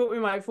best. So we thought we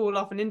might fall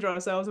off and injure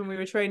ourselves when we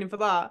were training for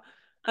that.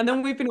 And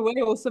then we've been away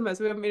all summer,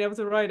 so we haven't been able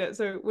to ride it.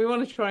 So we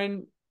want to try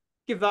and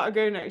give that a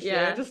go next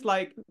year. Just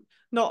like,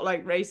 not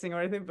like racing or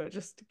anything, but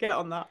just get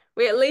on that.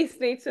 We at least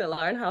need to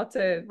learn how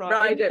to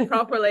ride it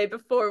properly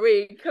before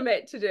we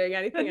commit to doing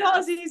anything else. Not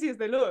as easy as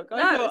they look.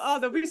 I thought, oh,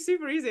 they'll be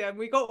super easy. And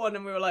we got one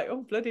and we were like,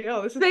 oh, bloody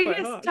hell, this is quite hard.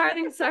 Biggest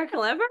turning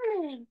circle ever.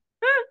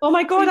 Oh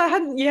my God, I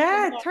hadn't,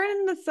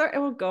 turning the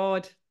circle. Oh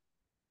God.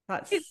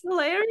 It's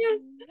hilarious.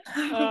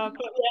 But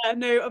yeah,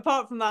 no,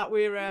 apart from that,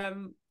 we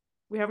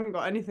haven't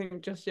got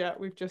anything just yet.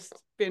 We've just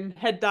been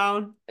head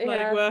down,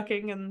 like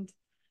working and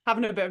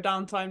having a bit of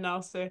downtime now.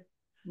 So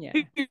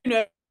who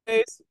knows?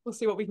 We'll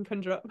see what we can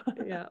conjure up.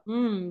 Yeah.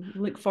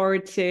 Look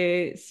forward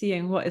to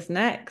seeing what is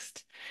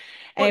next.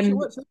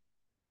 What's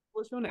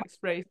your next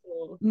race?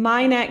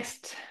 My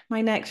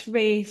next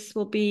race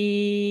will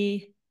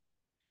be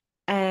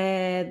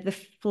the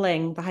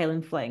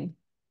Highland Fling.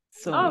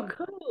 So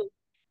cool.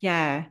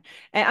 Yeah,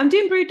 I'm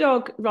doing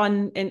Brewdog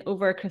Run in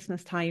over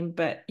Christmas time,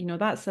 but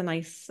that's a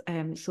nice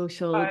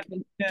social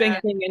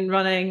drinking and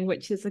running,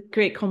 which is a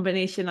great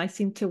combination. I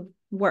seem to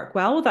work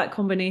well with that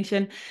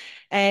combination.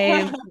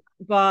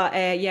 But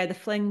the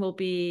Fling will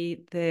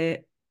be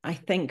I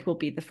think will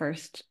be the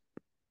first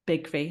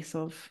big race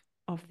of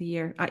the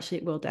year. Actually,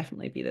 it will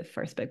definitely be the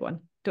first big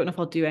one. Don't know if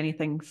I'll do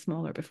anything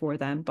smaller before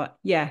then, but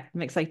yeah,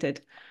 I'm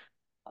excited.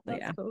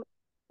 That's cool.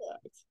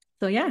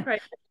 So yeah.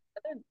 Right.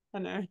 I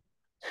know.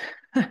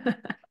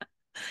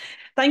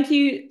 Thank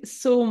you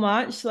so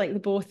much, like the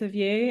both of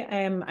you.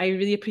 I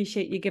really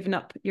appreciate you giving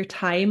up your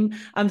time.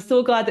 I'm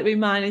so glad that we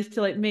managed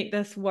to make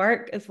this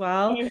work as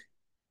well.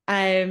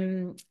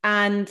 And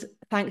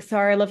thanks to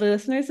our lovely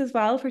listeners as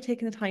well for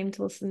taking the time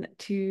to listen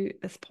to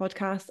this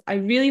podcast. I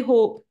really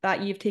hope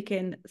that you've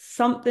taken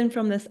something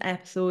from this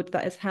episode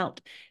that has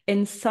helped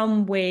in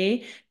some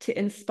way to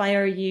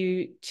inspire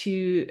you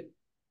to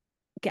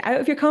get out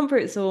of your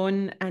comfort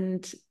zone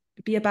and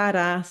be a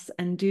badass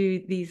and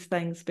do these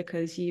things,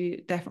 because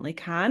you definitely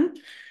can.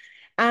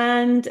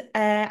 And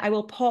I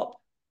will pop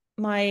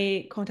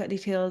my contact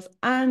details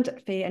and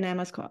Faye and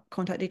Emma's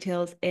contact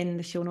details in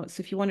the show notes.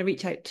 So if you want to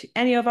reach out to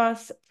any of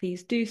us,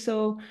 please do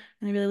so.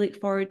 And I really look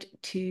forward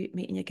to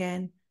meeting you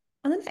again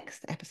on the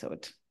next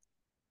episode.